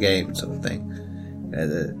what about the game, sort of thing?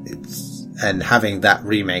 And having that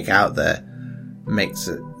remake out there makes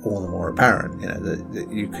it all the more apparent, that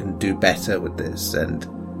you can do better with this. And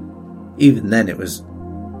even then, it was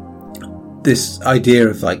this idea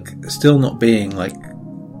of still not being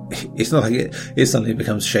it's not like it suddenly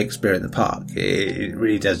becomes Shakespeare in the Park. It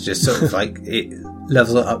really does just sort of it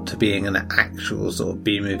levels it up to being an actual sort of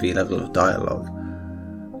B-movie level of dialogue,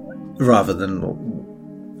 rather than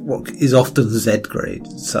what is often Z-grade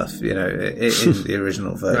stuff, in the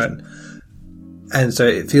original version. Right. And so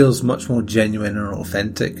it feels much more genuine and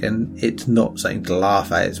authentic, and it's not something to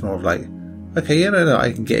laugh at. It's more of okay,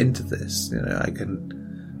 I can get into this. I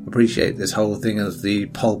can appreciate this whole thing as the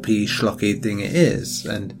pulpy, schlocky thing it is.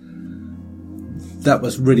 And that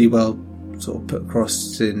was really well sort of put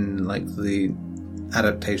across in the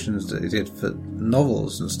adaptations that they did for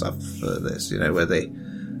novels and stuff for this, where they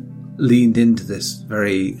leaned into this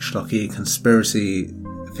very schlocky conspiracy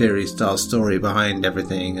theory style story behind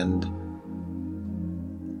everything and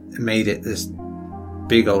made it this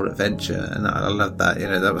big old adventure. And I love that.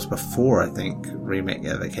 That was before, I think, Remake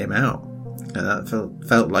ever came out. And that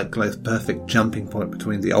felt like the perfect jumping point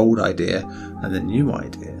between the old idea and the new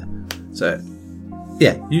idea. So,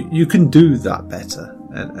 yeah, you can do that better.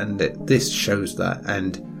 And this shows that.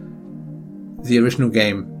 And the original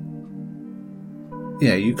game,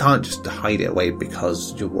 you can't just hide it away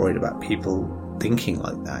because you're worried about people thinking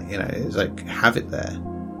like that. It's have it there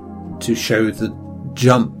to show the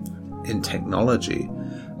jump in technology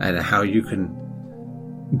and how you can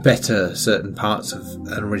better certain parts of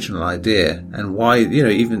an original idea, and why,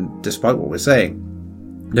 even despite what we're saying,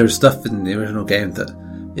 there's stuff in the original game that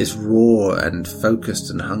is raw and focused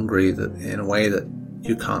and hungry that in a way that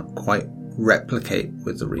you can't quite replicate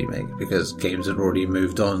with the remake because games had already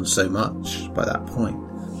moved on so much by that point.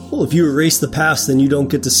 Well, if you erase the past, then you don't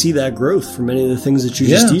get to see that growth from any of the things that you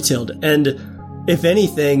just detailed. And if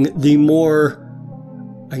anything, the more,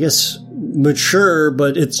 I guess, mature,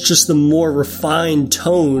 but it's just the more refined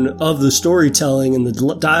tone of the storytelling and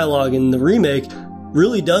the dialogue in the remake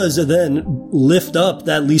really does then lift up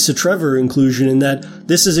that Lisa Trevor inclusion, in that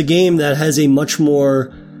this is a game that has a much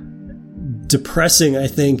more depressing, I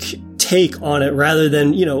think, take on it, rather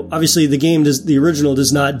than, obviously the original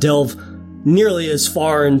does not delve nearly as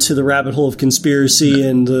far into the rabbit hole of conspiracy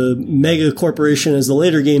and the mega corporation as the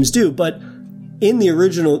later games do, but in the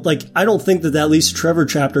original, like, I don't think that Lisa Trevor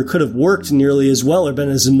chapter could have worked nearly as well or been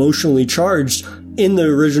as emotionally charged in the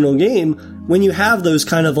original game when you have those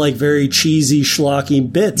kind of like very cheesy,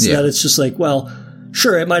 schlocky bits that it's just like, well,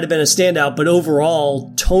 sure, it might have been a standout, but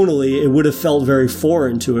overall, tonally, it would have felt very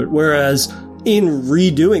foreign to it. Whereas in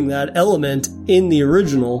redoing that element in the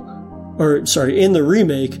original, in the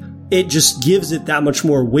remake, it just gives it that much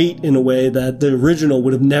more weight in a way that the original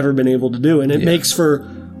would have never been able to do. And it makes for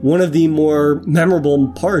one of the more memorable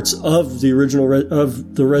parts of the original,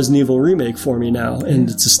 of the Resident Evil remake for me now. And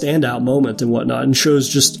it's a standout moment and whatnot, and shows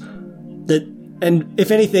just that, and if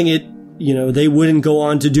anything, they wouldn't go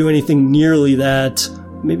on to do anything nearly that,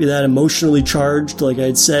 maybe that emotionally charged, like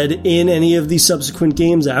I'd said, in any of the subsequent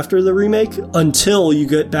games after the remake, until you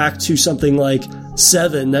get back to something like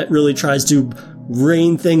 7 that really tries to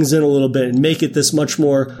rein things in a little bit and make it this much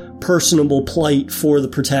more personable plight for the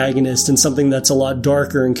protagonist, and something that's a lot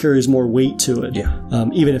darker and carries more weight to it.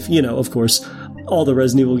 Even if, of course, all the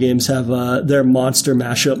Resident Evil games have their monster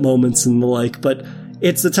mashup moments and the like, but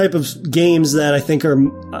it's the type of games that I think are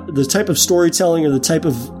the type of storytelling or the type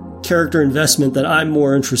of character investment that I'm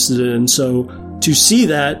more interested in. So to see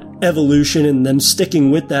that evolution and them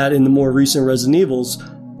sticking with that in the more recent Resident Evils,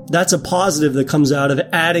 that's a positive that comes out of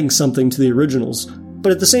adding something to the originals.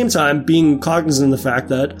 But at the same time, being cognizant of the fact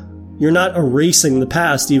that you're not erasing the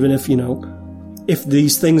past, even if, if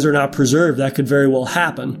these things are not preserved, that could very well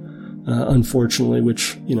happen, unfortunately,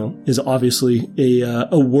 which, is obviously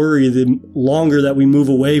a worry the longer that we move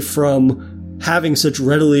away from having such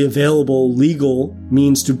readily available legal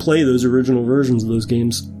means to play those original versions of those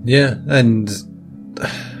games. Yeah, and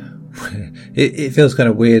it feels kind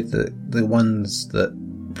of weird that the ones that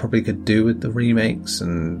probably could do with the remakes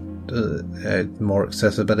and more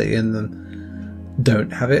accessibility in them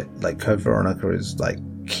don't have it. Like Code Veronica is like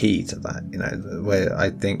key to that, where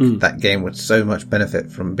I think that game would so much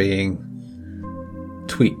benefit from being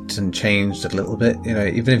tweaked and changed a little bit,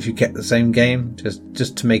 even if you kept the same game,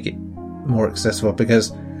 just to make it more accessible.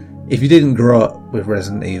 Because if you didn't grow up with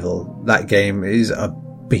Resident Evil, that game is a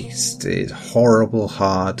beast. It's horrible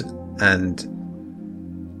hard, and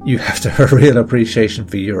you have to have a real appreciation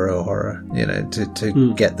for Euro horror,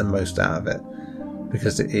 to get the most out of it,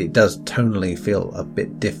 because it does tonally feel a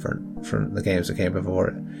bit different from the games that came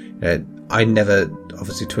before it. I never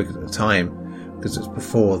obviously twigged at the time because it's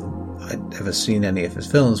before I'd ever seen any of his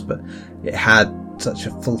films, but it had such a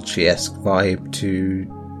Fulci-esque vibe to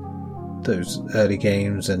those early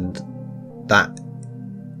games, and that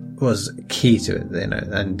was key to it,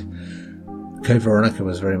 and Code Veronica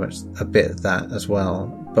was very much a bit of that as well,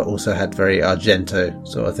 but also had very Argento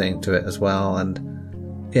sort of thing to it as well. And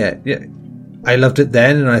yeah, I loved it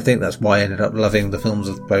then, and I think that's why I ended up loving the films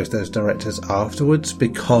of both those directors afterwards,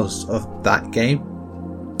 because of that game.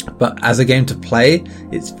 But as a game to play,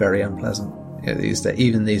 it's very unpleasant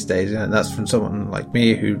even these days. And that's from someone like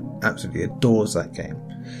me who absolutely adores that game.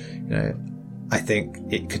 I think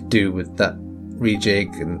it could do with that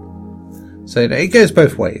rejig, and so it goes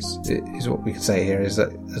both ways, is what we could say here, is that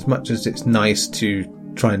as much as it's nice to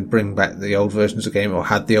try and bring back the old versions of the game, or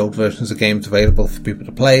had the old versions of games available for people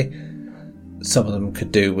to play, some of them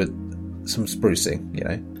could do with some sprucing,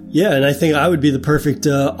 Yeah, and I think I would be the perfect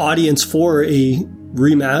audience for a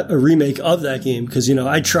remake of that game, because,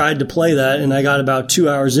 I tried to play that, and I got about 2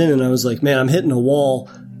 hours in, and I was like, man, I'm hitting a wall,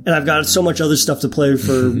 and I've got so much other stuff to play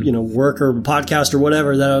for, work or podcast or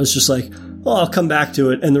whatever, that I was just like, well, I'll come back to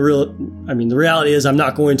it. And the reality is I'm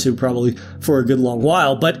not going to, probably for a good long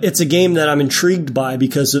while, but it's a game that I'm intrigued by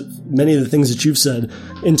because of many of the things that you've said,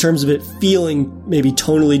 in terms of it feeling maybe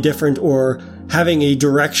tonally different, or having a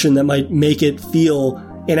direction that might make it feel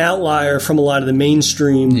an outlier from a lot of the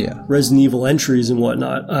mainstream Resident Evil entries and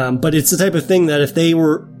whatnot. But it's the type of thing that if they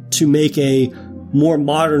were to make a more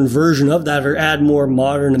modern version of that, or add more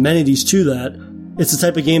modern amenities to that, it's the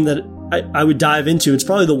type of game that I would dive into. It's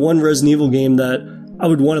probably the one Resident Evil game that I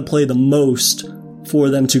would want to play the most for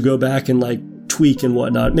them to go back and like tweak and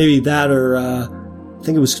whatnot. Maybe that, or I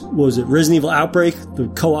think it was, what was it, Resident Evil Outbreak,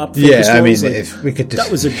 the co-op. Yeah, I mean, if we could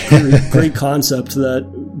that was a great concept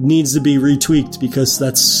that needs to be retweaked, because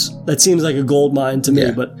that seems like a gold mine to me.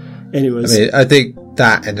 Yeah. But anyways, I think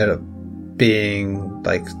that ended up being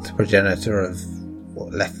like the progenitor of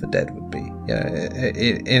what Left 4 Dead would be,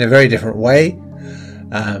 in a very different way.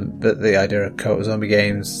 But the idea of co-op zombie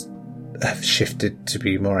games have shifted to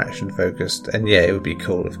be more action focused, and it would be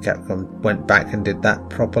cool if Capcom went back and did that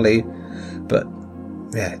properly. But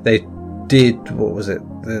they did, what was it,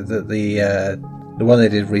 the one they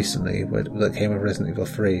did recently that came with Resident Evil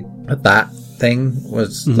 3. That thing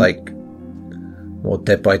was like more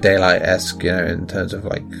Dead by Daylight-esque, in terms of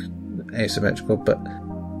like asymmetrical, but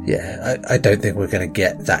yeah, I don't think we're going to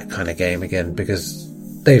get that kind of game again, because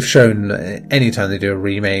they've shown that anytime they do a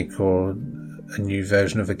remake or a new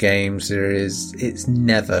version of a game series, it's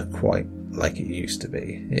never quite like it used to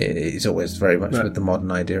be. It's always very much with the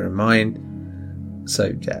modern idea in mind.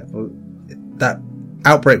 So yeah, that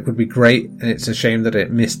Outbreak would be great, and it's a shame that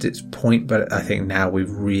it missed its point, but I think now we've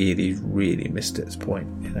really, really missed its point,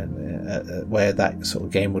 where that sort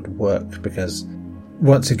of game would work, because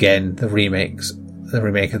once again, the remake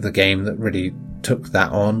of the game that really took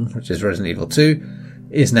that on, which is Resident Evil 2,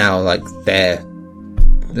 is now like their,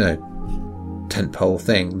 tentpole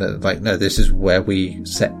thing. That like, no, this is where we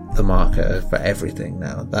set the marker for everything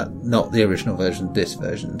now. That, not the original version, this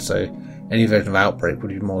version. So any version of Outbreak would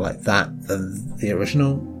be more like that than the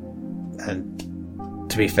original. And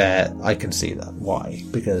to be fair, I can see that. Why?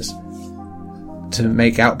 Because to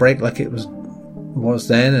make Outbreak like it was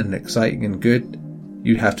then and exciting and good,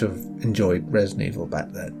 you'd have to have enjoyed Resident Evil back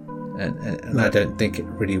then. And I don't think it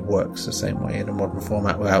really works the same way in a modern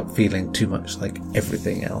format without feeling too much like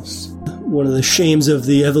everything else. One of the shames of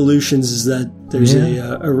the evolutions is that there's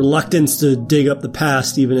a reluctance to dig up the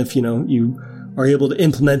past, even if, you are able to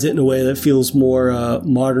implement it in a way that feels more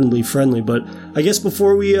modernly friendly. But I guess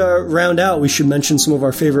before we round out, we should mention some of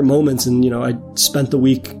our favorite moments. And, I spent the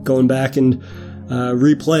week going back and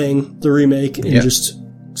replaying the remake and just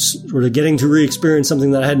sort of getting to re-experience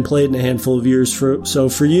something that I hadn't played in a handful of years. So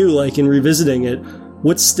for you, like in revisiting it,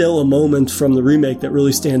 what's still a moment from the remake that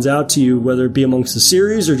really stands out to you, whether it be amongst the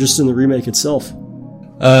series or just in the remake itself?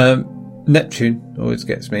 Neptune always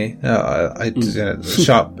gets me. Having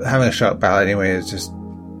a shark battle anyway is just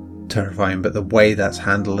terrifying, but the way that's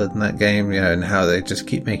handled in that game, and how they just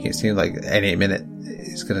keep making it seem like any minute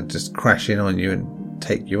it's going to just crash in on you and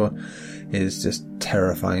take you on, is just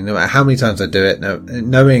terrifying. No matter how many times I do it,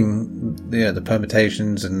 knowing the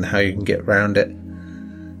permutations and how you can get around it,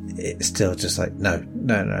 it's still just like no,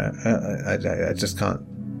 I just can't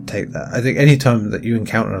take that. I think any time that you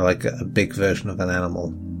encounter like a big version of an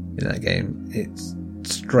animal in that game, it's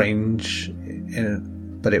strange,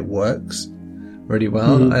 but it works really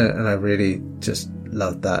well, and I really just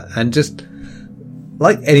love that. And just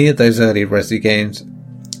like any of those early Resi games,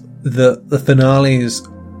 the finales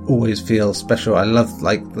always feel special. I love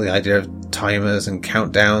like the idea of timers and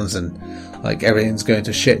countdowns and like everything's going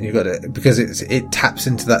to shit, and you've got to, because it taps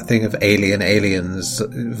into that thing of aliens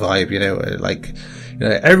vibe, where like,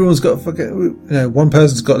 everyone's got fucking, one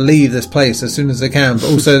person's got to leave this place as soon as they can, but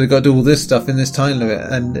also they've got to do all this stuff in this time limit,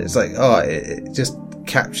 and it's like, it just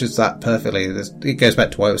captures that perfectly. It goes back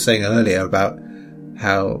to what I was saying earlier about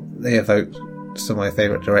how they evoked some of my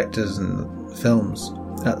favourite directors and films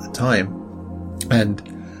at the time, and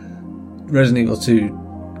Resident Evil 2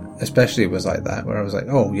 especially was like that, where I was like,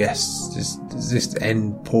 oh yes, this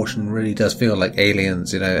end portion really does feel like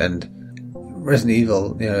aliens, and Resident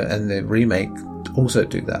Evil, and the remake also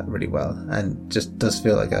do that really well, and just does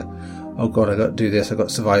feel like oh god, I got to do this, I got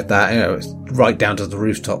to survive that, it's right down to the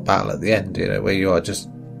rooftop battle at the end, where you are just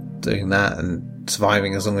doing that and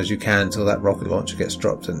surviving as long as you can until that rocket launcher gets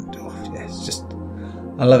dropped, and it's just,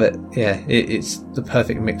 I love it. Yeah, it's the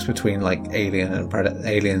perfect mix between like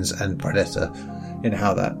aliens and Predator in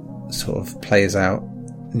how that sort of plays out.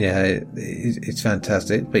 Yeah, it's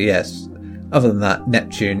fantastic. But yes, other than that,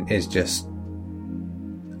 Neptune is just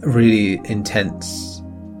really intense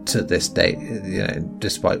to this day,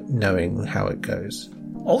 despite knowing how it goes.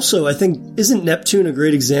 Also, I think, isn't Neptune a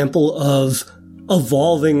great example of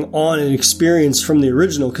evolving on an experience from the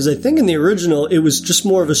original? Because I think in the original, it was just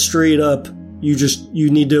more of a straight up, you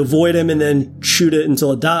need to avoid him and then shoot it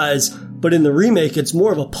until it dies. But in the remake, it's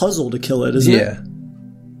more of a puzzle to kill it, isn't it?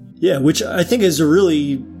 Yeah, which I think is a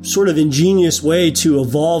really sort of ingenious way to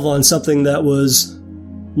evolve on something that was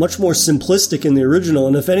much more simplistic in the original.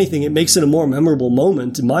 And if anything, it makes it a more memorable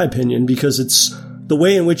moment, in my opinion, because it's the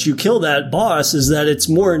way in which you kill that boss is that it's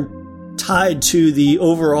more tied to the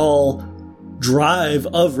overall drive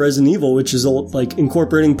of Resident Evil, which is like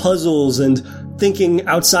incorporating puzzles and thinking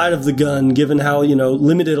outside of the gun, given how,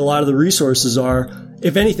 limited a lot of the resources are.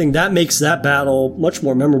 If anything, that makes that battle much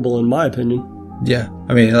more memorable, in my opinion. Yeah,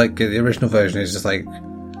 I mean, like, the original version is just like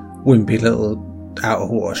wimpy little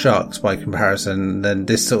out-of-water sharks by comparison. Then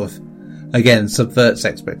this sort of, again, subverts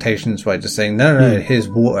expectations by just saying, no, here's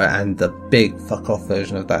water and the big fuck-off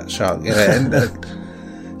version of that shark. And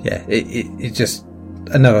it just,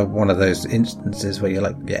 another one of those instances where you're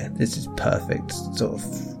like, yeah, this is perfect, sort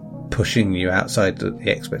of pushing you outside the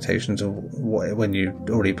expectations of when you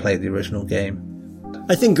already played the original game.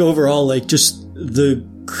 I think overall, like, just the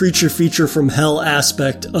creature feature from hell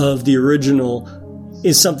aspect of the original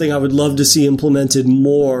is something I would love to see implemented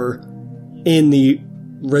more in the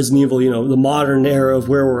Resident Evil, the modern era of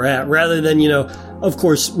where we're at, rather than, of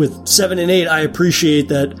course, with 7 and 8, I appreciate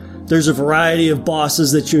that there's a variety of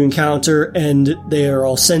bosses that you encounter and they are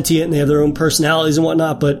all sentient and they have their own personalities and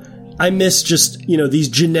whatnot, but I miss just, these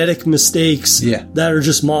genetic mistakes that are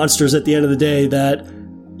just monsters at the end of the day, that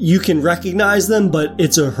you can recognize them, but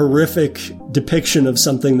it's a horrific depiction of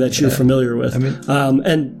something that you're familiar with.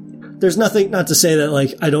 And there's nothing, not to say that,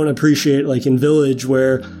 like, I don't appreciate, like, in Village,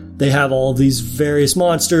 where they have all these various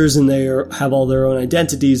monsters and they have all their own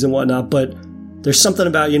identities and whatnot, but there's something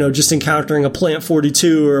about, just encountering a Plant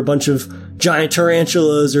 42 or a bunch of giant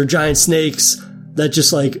tarantulas or giant snakes that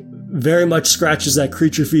just, like, very much scratches that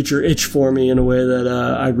creature feature itch for me in a way that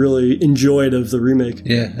I really enjoyed of the remake.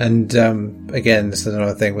 Yeah, and again, this is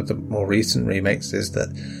another thing with the more recent remakes, is that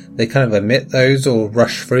they kind of omit those or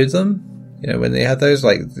rush through them. When they had those,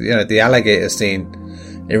 like, the alligator scene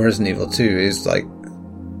in Resident Evil 2 is like,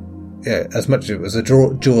 as much as it was a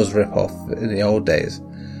Jaws ripoff in the old days,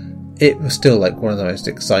 it was still like one of the most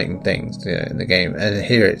exciting things in the game. And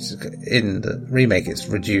here it's in the remake, it's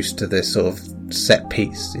reduced to this sort of set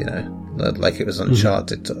piece, like it was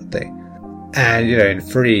Uncharted sort of thing. And in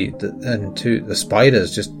 3 and 2, the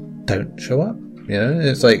spiders just don't show up.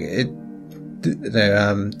 It's like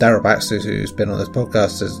Daryl Baxter, who's been on this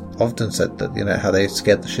podcast, has often said that how they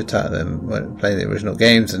scared the shit out of them when playing the original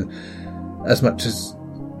games, and as much as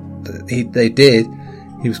they did,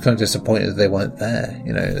 he was kind of disappointed that they weren't there,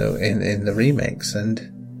 in the remakes. And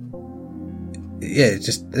it's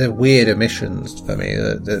just they're weird omissions for me.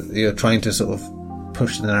 That you're trying to sort of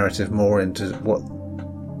push the narrative more into what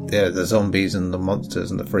the zombies and the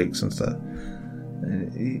monsters and the freaks and stuff.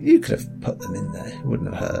 You could have put them in there; it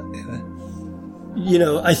wouldn't have hurt,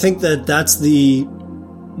 I think that's the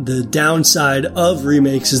downside of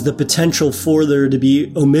remakes, is the potential for there to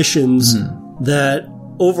be omissions that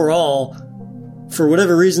overall, for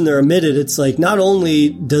whatever reason, they're omitted. It's like, not only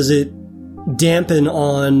does it dampen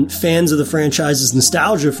on fans of the franchise's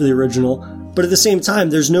nostalgia for the original, but at the same time,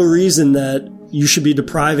 there's no reason that you should be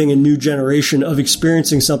depriving a new generation of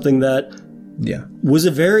experiencing something that was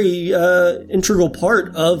a very integral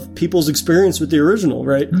part of people's experience with the original,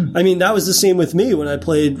 right? I mean, that was the same with me when I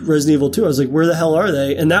played Resident Evil 2. I was like, where the hell are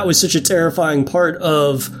they? And that was such a terrifying part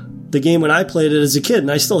of the game when I played it as a kid,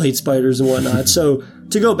 and I still hate spiders and whatnot. So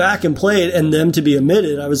to go back and play it and them to be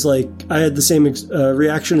omitted, I was like, I had the same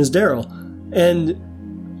reaction as Daryl. And,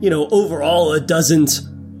 overall, it doesn't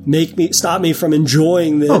stop me from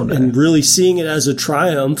enjoying it and really seeing it as a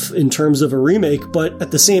triumph in terms of a remake. But at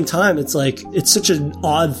the same time, it's like, it's such an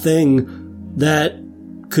odd thing that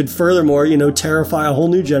could furthermore, terrify a whole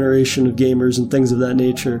new generation of gamers and things of that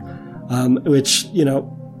nature. Which,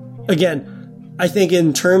 again, I think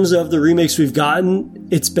in terms of the remakes we've gotten,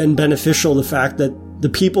 it's been beneficial, the fact that the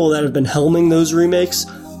people that have been helming those remakes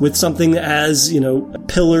with something as, a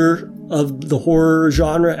pillar of the horror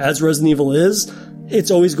genre as Resident Evil is, it's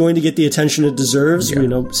always going to get the attention it deserves.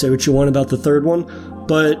 Say what you want about the third one,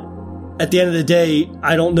 but at the end of the day,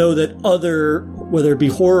 I don't know that other, whether it be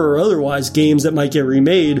horror or otherwise, games that might get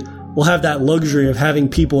remade will have that luxury of having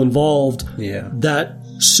people involved that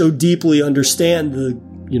so deeply understand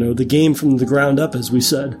the game from the ground up, as we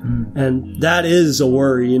said. And that is a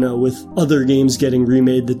worry, with other games getting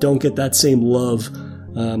remade that don't get that same love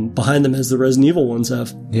behind them as the Resident Evil ones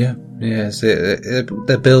have. Yes,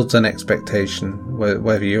 it builds an expectation,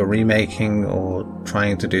 whether you're remaking or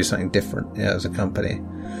trying to do something different as a company.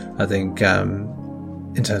 I think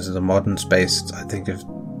in terms of the modern space, I think of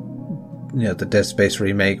the Dead Space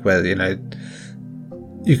remake, where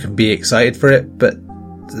you can be excited for it, but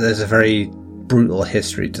there's a very brutal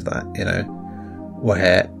history to that,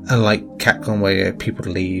 where, unlike Capcom, where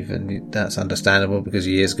people leave, and that's understandable because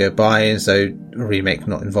years go by, and so a remake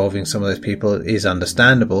not involving some of those people is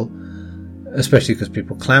understandable, especially because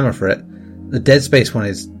people clamour for it. The Dead Space one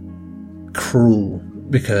is cruel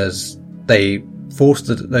because they forced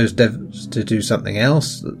those devs to do something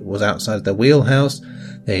else that was outside their wheelhouse.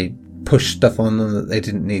 They pushed stuff on them that they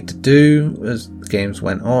didn't need to do as the games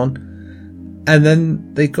went on, and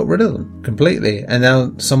then they got rid of them completely, and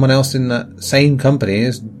now someone else in that same company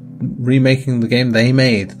is remaking the game they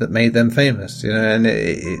made that made them famous, and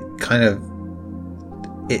it kind of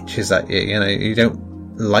itches at you, you don't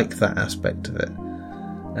like that aspect of it.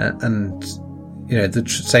 And the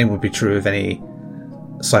same would be true of any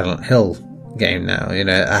Silent Hill game now,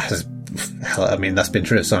 that's been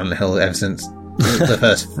true of Silent Hill ever since the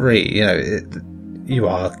first 3. You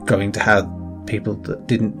are going to have people that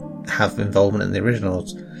didn't have involvement in the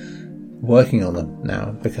originals working on them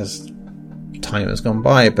now because time has gone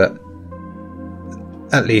by, but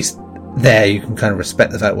at least there you can kind of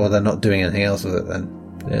respect the fact, well, they're not doing anything else with it then.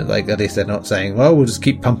 You know, like, at least they're not saying, well, we'll just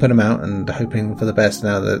keep pumping them out and hoping for the best,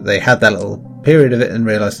 now that they had that little period of it and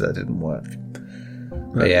realised that it didn't work.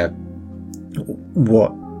 Right. But yeah,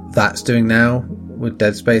 what that's doing now with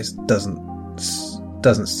Dead Space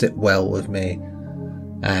doesn't sit well with me.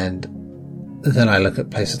 And then I look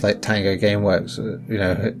at places like Tango Gameworks, you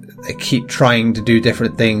know, they keep trying to do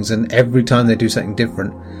different things, and every time they do something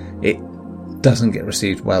different, it doesn't get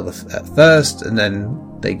received well at first, and then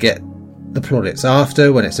they get the plaudits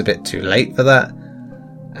after when it's a bit too late for that,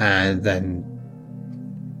 and then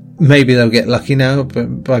maybe they'll get lucky now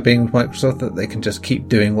by being with Microsoft, that they can just keep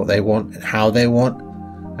doing what they want and how they want,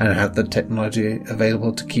 and have the technology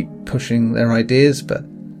available to keep pushing their ideas. But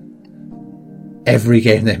every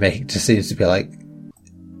game they make just seems to be like,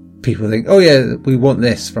 people think, oh yeah, we want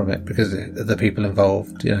this from it because of the people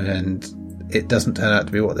involved, you know, and it doesn't turn out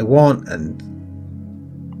to be what they want. And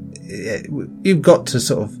you've got to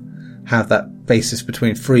sort of have that basis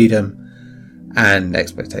between freedom and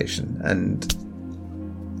expectation, and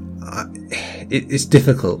it's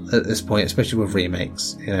difficult at this point, especially with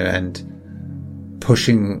remakes, you know, and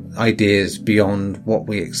pushing ideas beyond what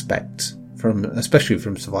we expect from, especially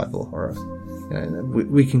from survival horror. You know,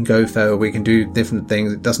 we can go further, we can do different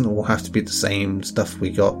things. It doesn't all have to be the same stuff we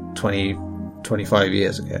got 25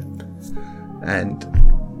 years ago. And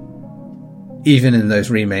even in those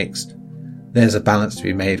remakes, there's a balance to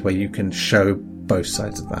be made where you can show both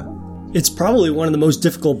sides of that. It's probably one of the most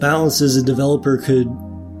difficult balances a developer could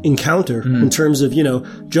encounter in terms of, you know,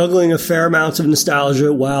 juggling a fair amount of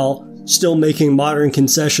nostalgia while still making modern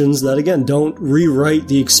concessions that, again, don't rewrite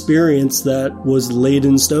the experience that was laid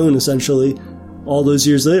in stone, essentially, all those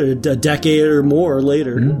years later, a decade or more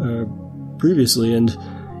later, previously. And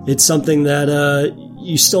it's something that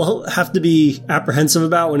you still have to be apprehensive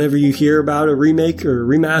about whenever you hear about a remake or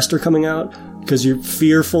a remaster coming out, because you're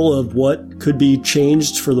fearful of what could be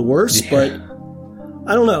changed for the worse. Yeah.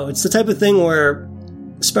 But I don't know. It's the type of thing where,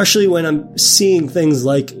 especially when I'm seeing things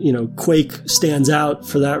like, you know, Quake stands out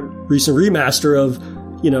for that recent remaster of,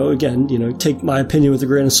 you know, again, you know, take my opinion with a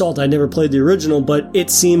grain of salt. I never played the original, but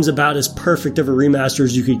it seems about as perfect of a remaster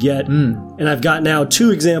as you could get. And I've got now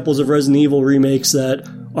 2 examples of Resident Evil remakes that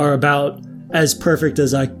are about as perfect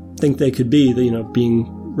as I think they could be, you know, being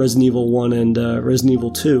Resident Evil 1 and Resident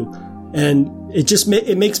Evil 2. And it just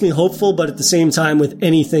it makes me hopeful, but at the same time, with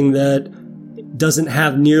anything that doesn't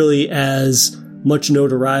have nearly as much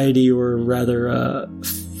notoriety, or rather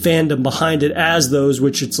fandom behind it as those,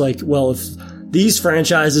 which it's like, well, if these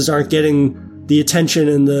franchises aren't getting the attention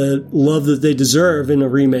and the love that they deserve in a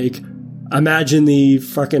remake, imagine the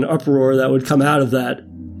fucking uproar that would come out of that.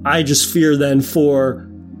 I just fear then for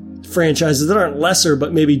franchises that aren't lesser,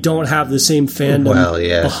 but maybe don't have the same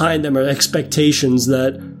fandom behind them or expectations,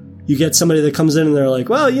 that you get somebody that comes in and they're like,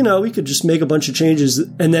 well, you know, we could just make a bunch of changes,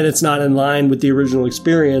 and then it's not in line with the original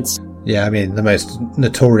experience. Yeah, I mean, the most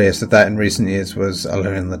notorious of that in recent years was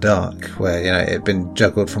Alone in the Dark, where, you know, it had been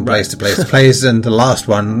juggled from place to place to place, and the last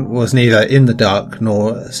one was neither in the dark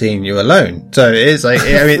nor seeing you alone. So it's like,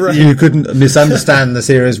 I mean, you couldn't misunderstand the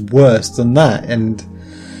series worse than that. And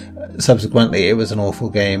subsequently, it was an awful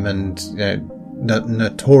game, and, you know,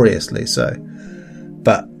 notoriously so.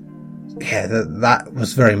 But yeah, that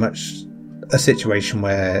was very much a situation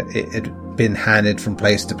where it had been handed from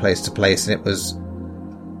place to place to place, and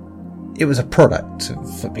it was a product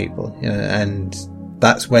for people, you know, and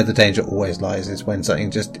that's where the danger always lies, is when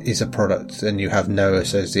something just is a product and you have no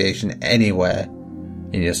association anywhere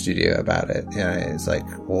in your studio about it. You know, it's like,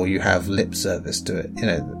 or you have lip service to it. You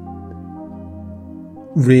know,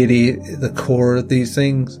 really, the core of these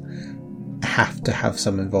things have to have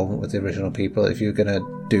some involvement with the original people if you're going to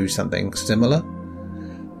do something similar.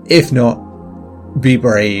 If not, be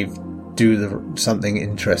brave, do something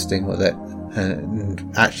interesting with it, and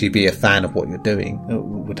actually be a fan of what you're doing. It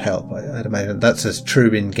would help. I'd imagine that's as true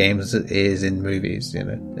in games as it is in movies. You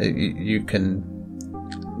know, you can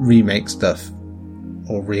remake stuff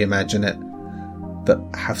or reimagine it, but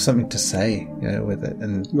have something to say, you know, with it,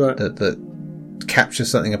 and that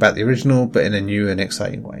captures something about the original, but in a new and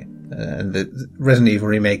exciting way. And the Resident Evil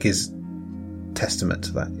remake is testament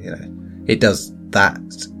to that. You know, it does that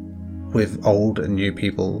with old and new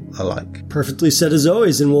people alike. Perfectly said as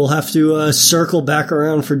always, and we'll have to circle back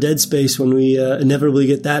around for Dead Space when we inevitably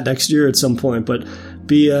get that next year at some point, but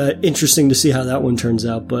be interesting to see how that one turns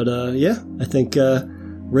out. But yeah, I think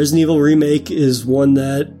Resident Evil Remake is one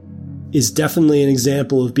that is definitely an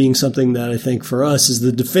example of being something that I think for us is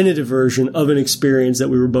the definitive version of an experience that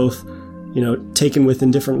we were both taken with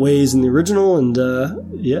in different ways in the original. And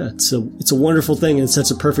it's a wonderful thing, and it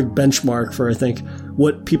sets a perfect benchmark for, I think,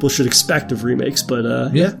 what people should expect of remakes. But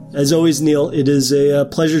as always, Neil, it is a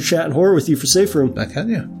pleasure chatting horror with you for Safe Room.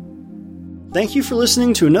 Thank you for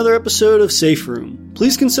listening to another episode of Safe Room.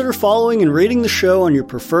 Please consider following and rating the show on your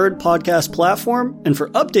preferred podcast platform, and for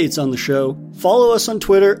updates on the show, follow us on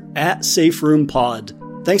Twitter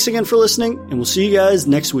 @SafeRoomPod. Thanks again for listening, and we'll see you guys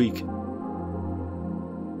next week.